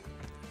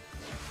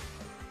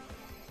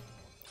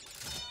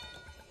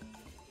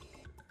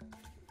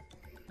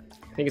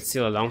 I think it's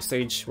still a long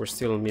stage. We're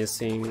still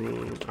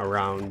missing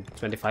around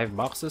 25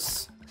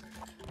 boxes.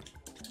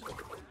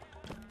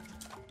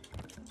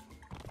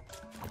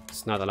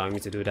 It's not allowing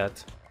me to do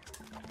that.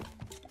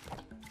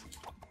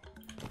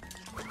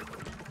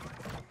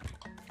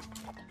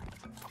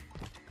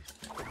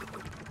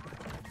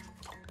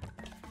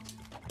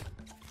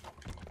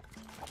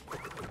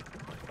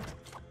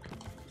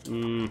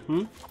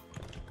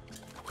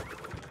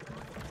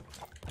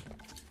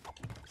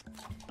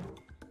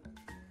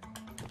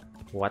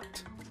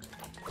 What?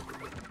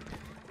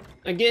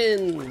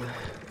 Again!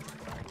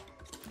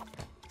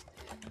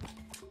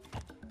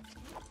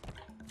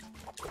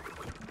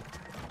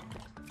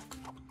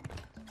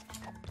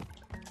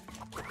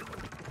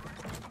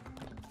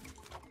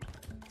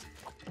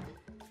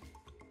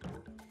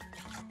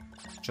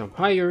 Jump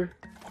higher.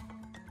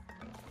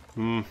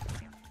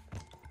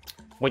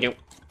 What you?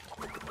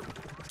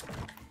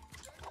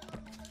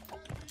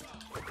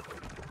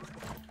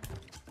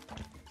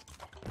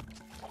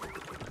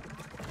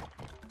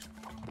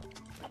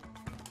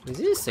 This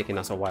is taking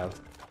us a while.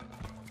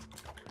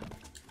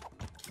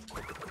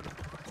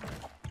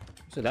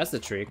 So that's the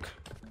trick.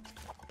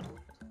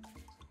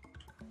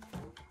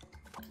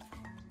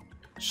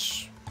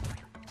 Shh.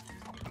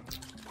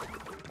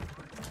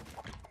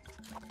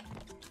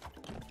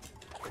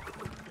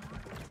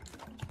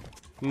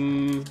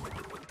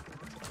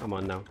 Come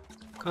on now.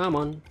 Come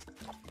on.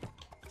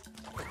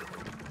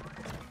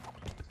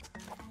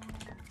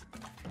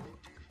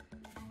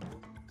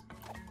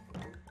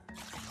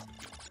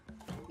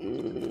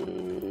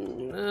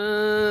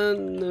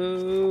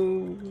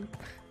 No.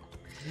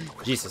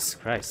 Jesus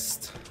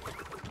Christ.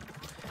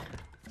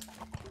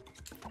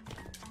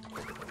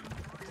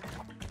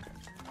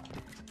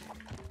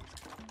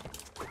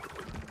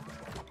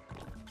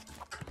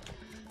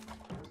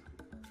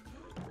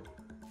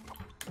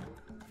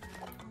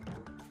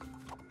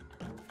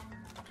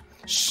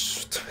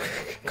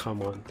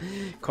 Come on,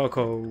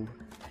 Coco.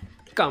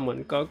 Come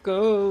on,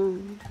 Coco.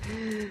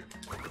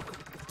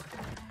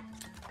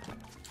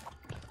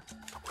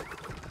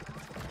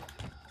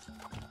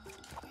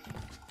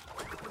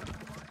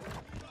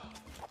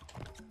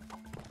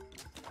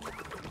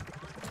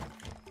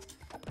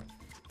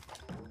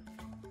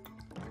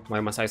 Why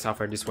must I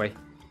suffer this way?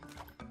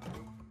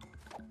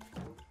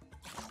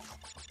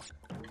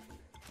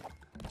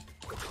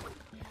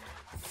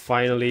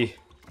 Finally.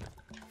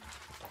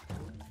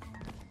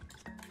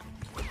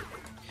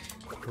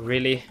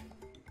 Really?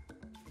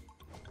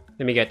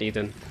 Let me get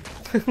eaten.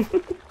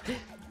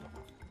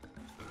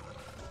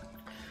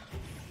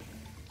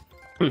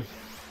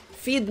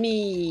 Feed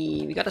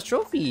me! We got a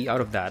trophy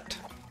out of that.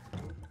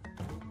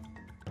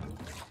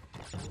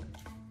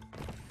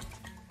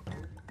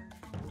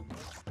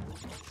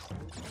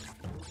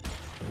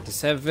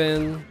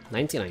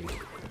 $7.99.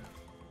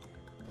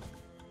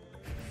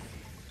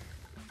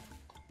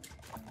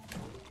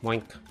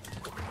 Moink.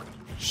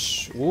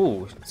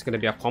 Ooh, it's gonna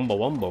be a combo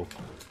wombo.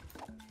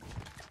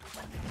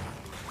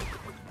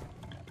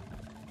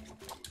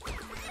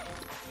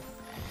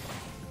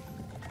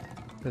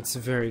 That's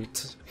very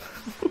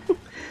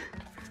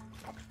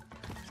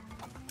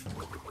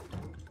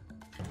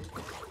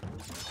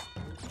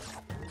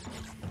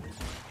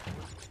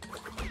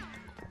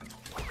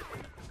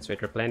so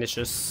it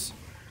replenishes.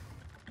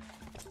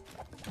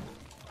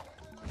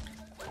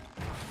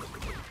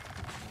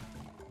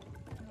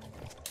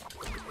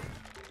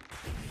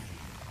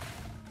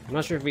 I'm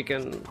not sure if we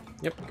can.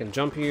 Yep, we can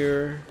jump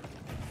here.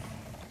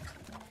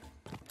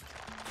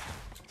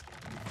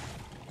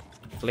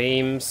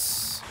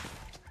 Flames.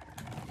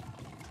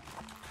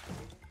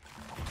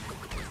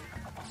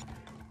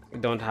 We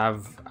don't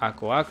have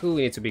Aku Aku,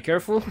 we need to be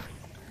careful.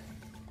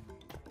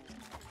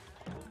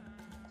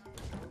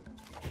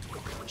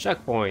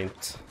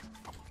 Checkpoint.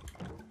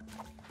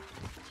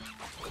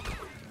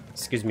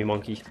 Excuse me,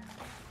 monkey.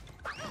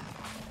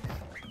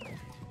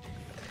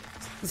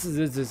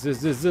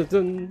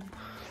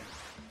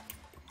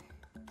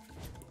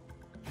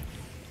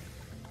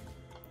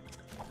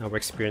 Now we're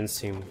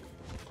experiencing.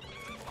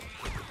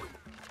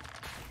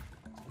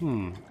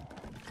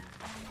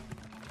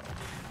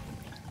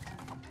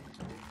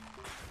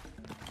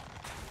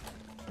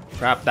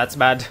 Crap, that's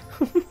bad.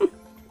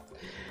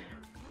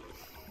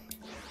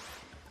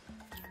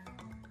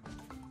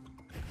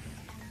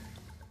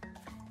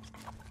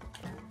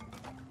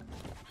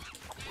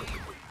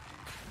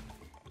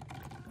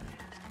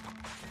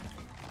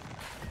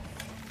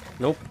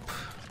 Nope.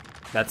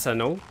 That's a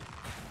no.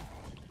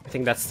 I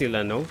think that's still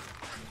a no.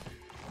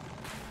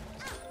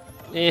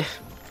 Eh.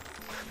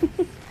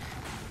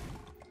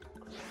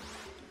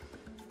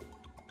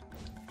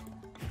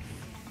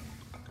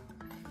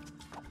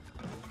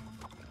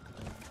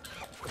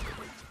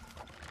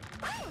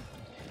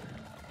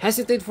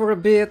 Hesitate for a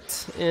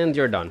bit and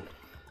you're done.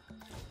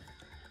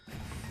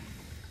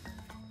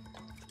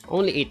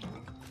 Only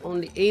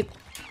eight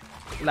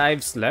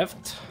lives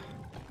left.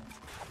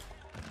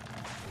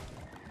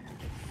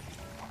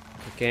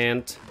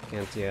 Can't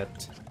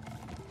yet.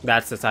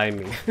 That's the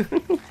timing.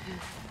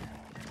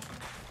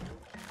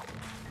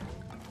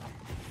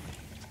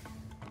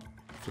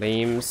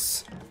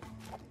 Flames.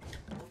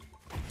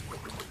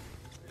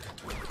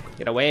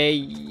 Get away,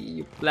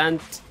 you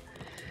plant.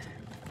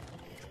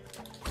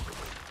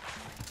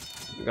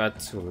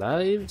 Got 2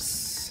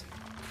 lives.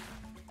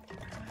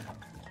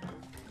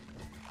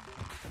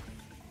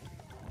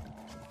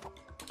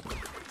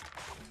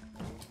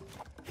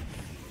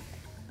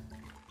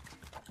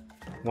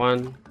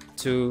 One,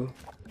 2,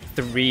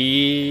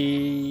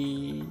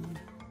 3.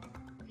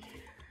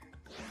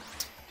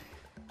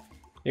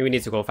 Maybe we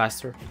need to go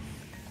faster.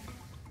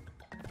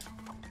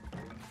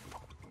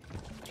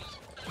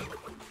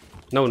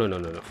 No.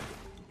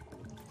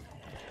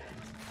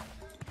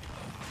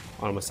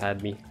 Almost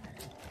had me.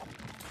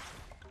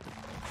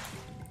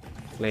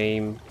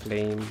 Flame.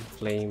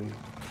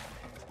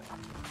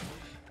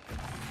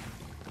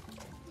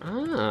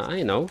 Ah,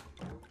 I know.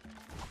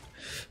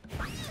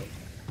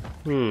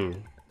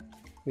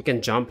 We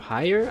can jump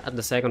higher at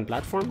the second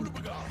platform.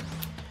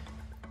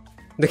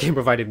 The game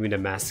provided me the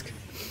mask.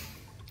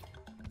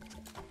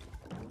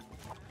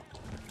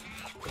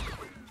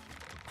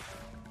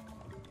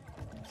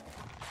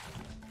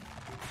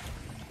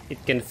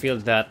 It can feel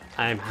that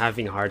I'm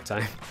having a hard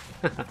time.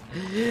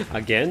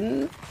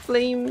 Again,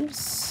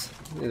 flames.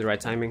 In the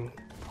right timing.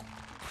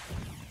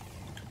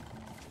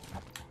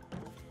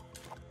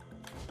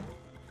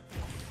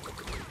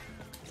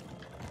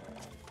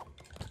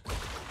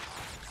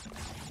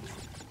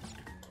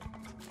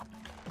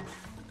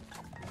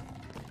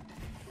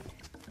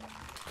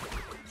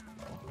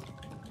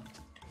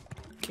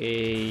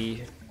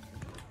 Okay.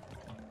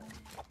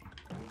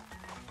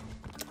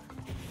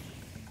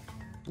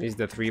 This is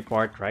the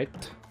 3-part, right?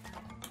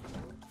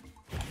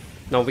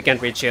 No, we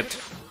can't reach it.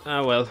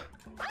 Ah, well.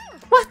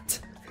 What?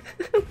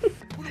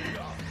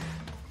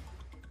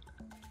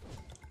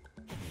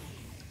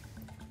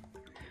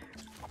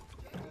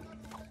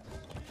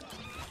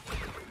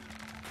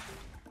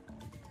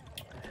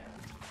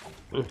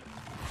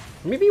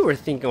 Maybe we're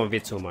thinking of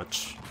it too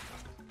much.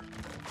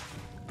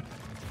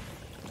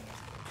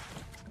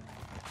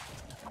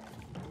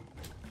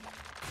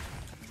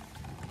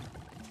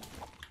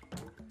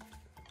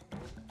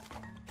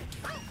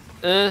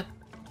 I'm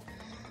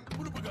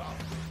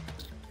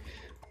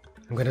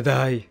gonna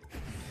die.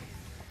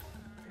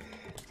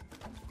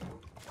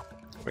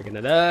 We're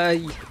gonna die.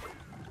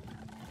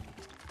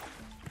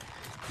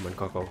 Come on,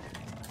 Coco.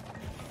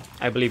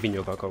 I believe in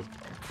you, Coco.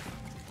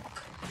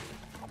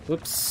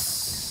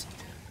 Oops.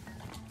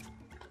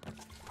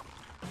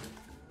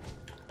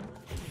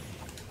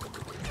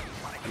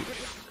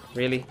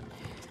 Really?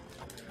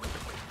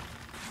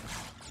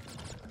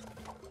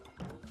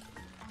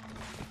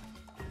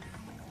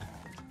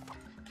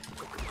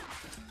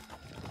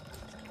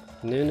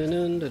 No, no,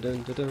 no,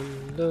 dun, dun,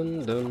 dun,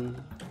 dun,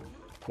 dun.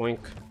 Boink.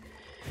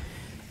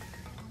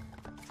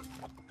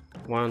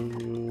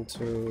 1,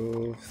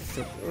 2, 3.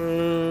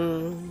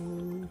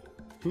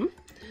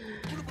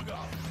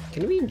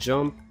 Can we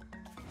jump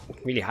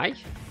really high?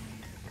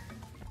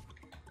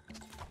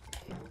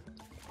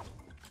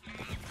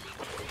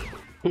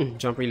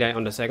 Jump really high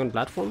on the second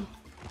platform?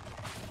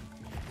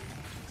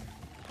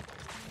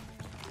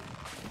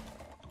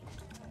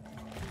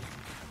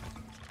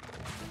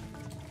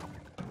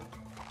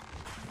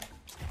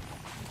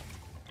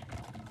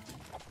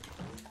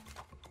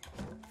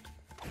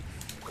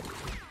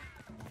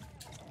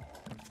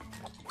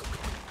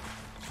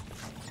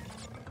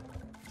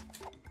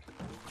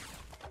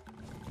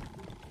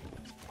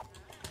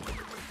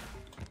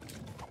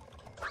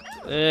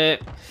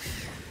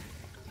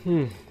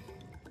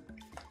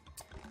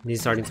 This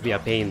is starting to be a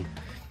pain.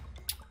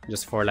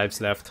 Just 4 lives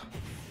left.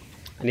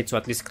 I need to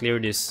at least clear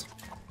this.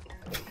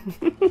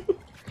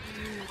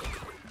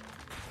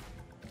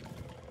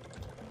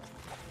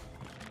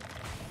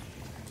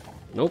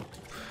 Nope.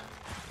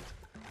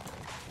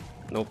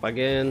 Nope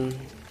again.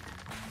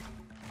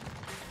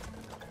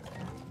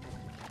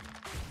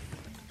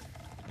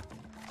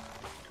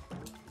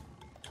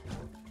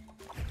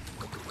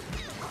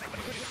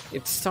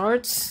 It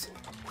starts.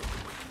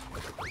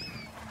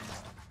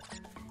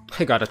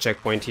 I got a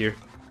checkpoint here.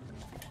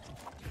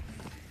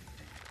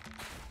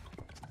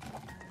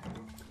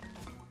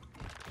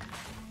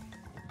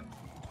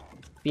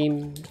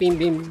 Beam, beam,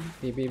 beam,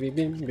 beam, beam, beam,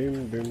 beam,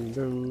 beam, beam,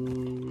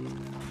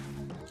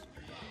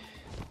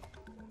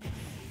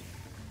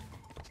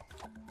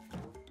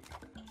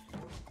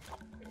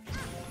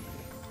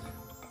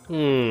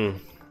 beam.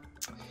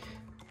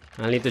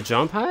 I need to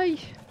jump high.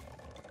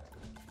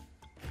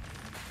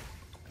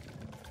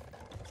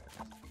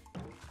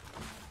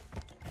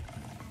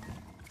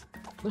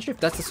 Not sure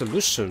if that's the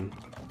solution.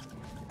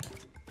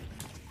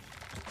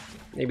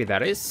 Maybe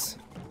that is.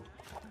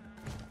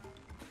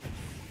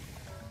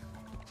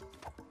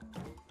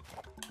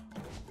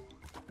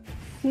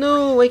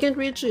 No, I can't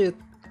reach it.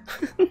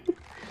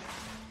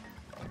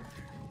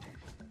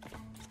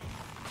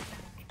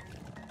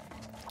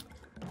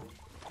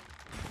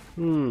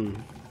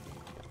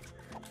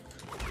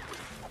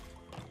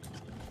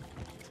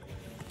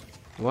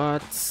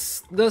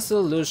 What's the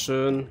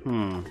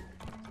solution?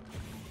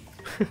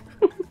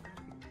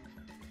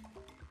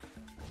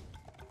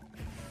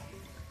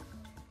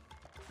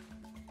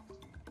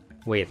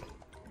 Wait.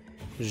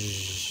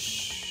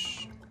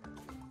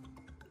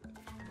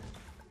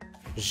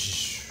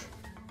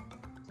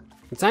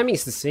 The timing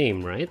is the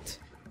same, right?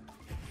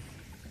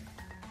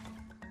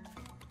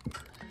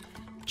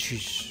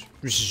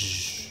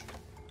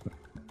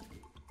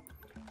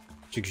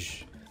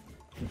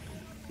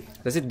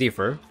 Does it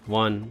differ?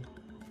 1,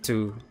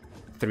 2,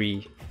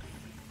 3.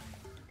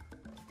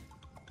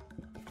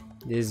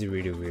 This is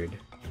really weird.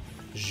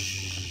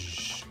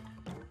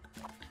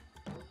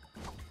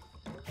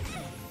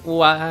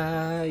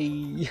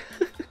 Why?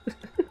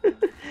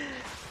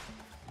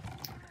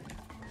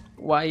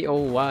 Why,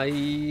 oh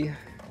why?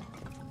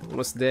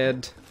 Almost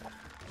dead.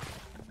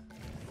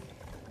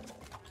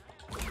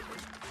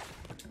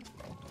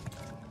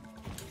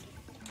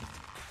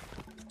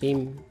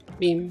 Beam,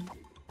 beam.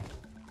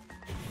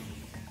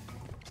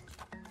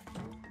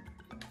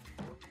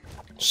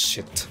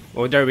 Shit.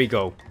 Oh, there we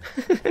go.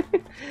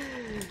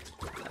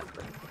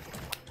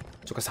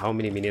 Took us how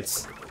many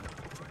minutes?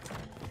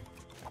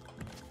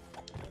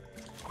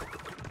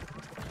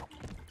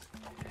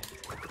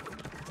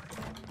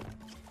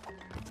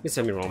 This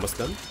time we're almost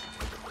done.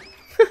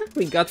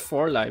 We got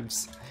 4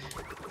 lives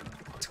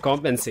to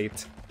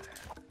compensate.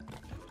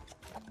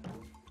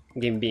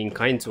 Game being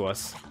kind to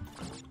us.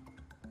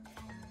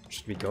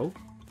 Should we go?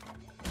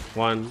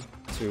 1,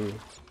 2,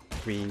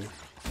 3,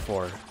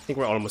 4. I think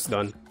we're almost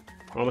done.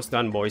 Almost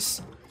done,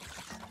 boys.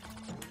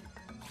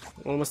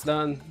 Almost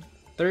done.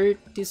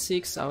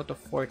 36 out of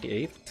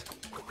 48.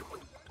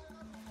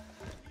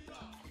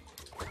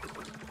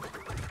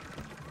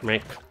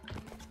 Mech.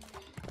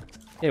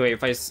 Anyway,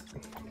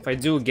 if I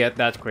do get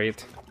that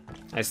crate,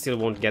 I still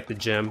won't get the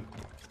gem.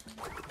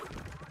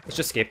 Let's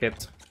just skip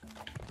it.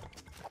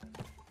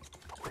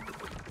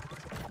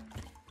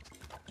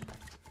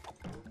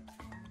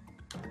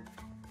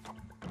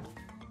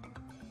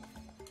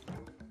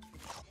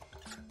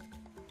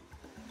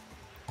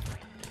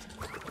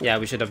 Yeah,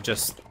 we should have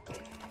just...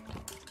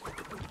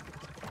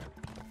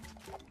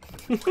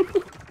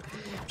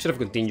 should have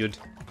continued.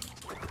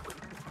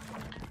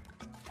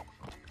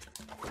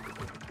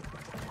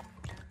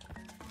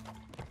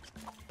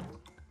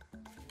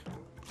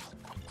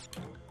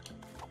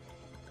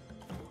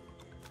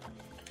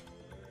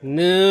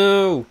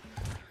 No!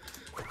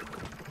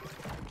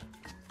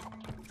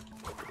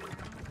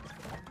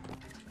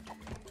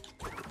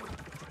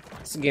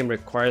 This game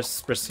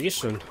requires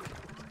precision.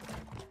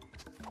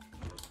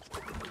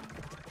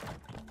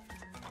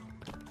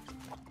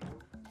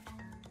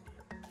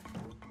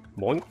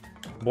 Boink,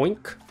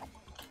 boink,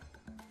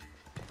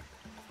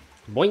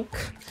 boink.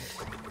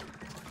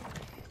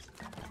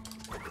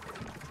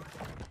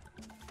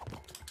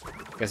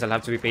 Guess I'll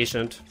have to be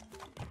patient.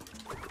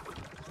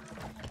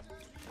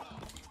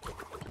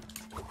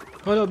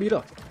 Hello,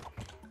 Bira.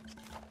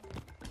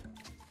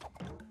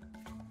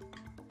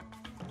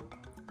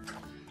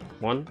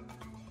 One,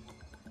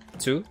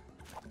 two,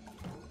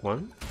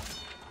 one.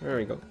 There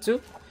we go. Two.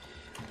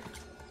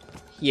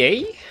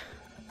 Yay!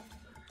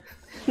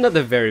 Not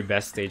the very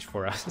best stage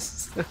for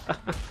us.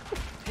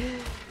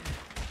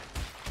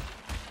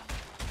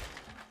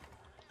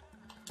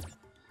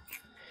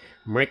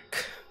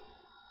 Brick.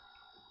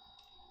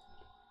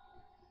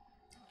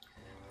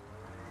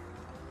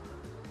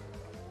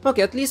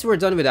 Okay, at least we're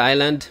done with the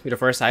island, with the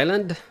first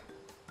island.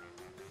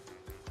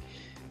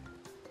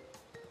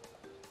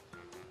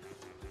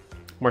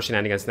 More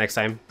shenanigans next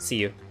time. See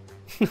you.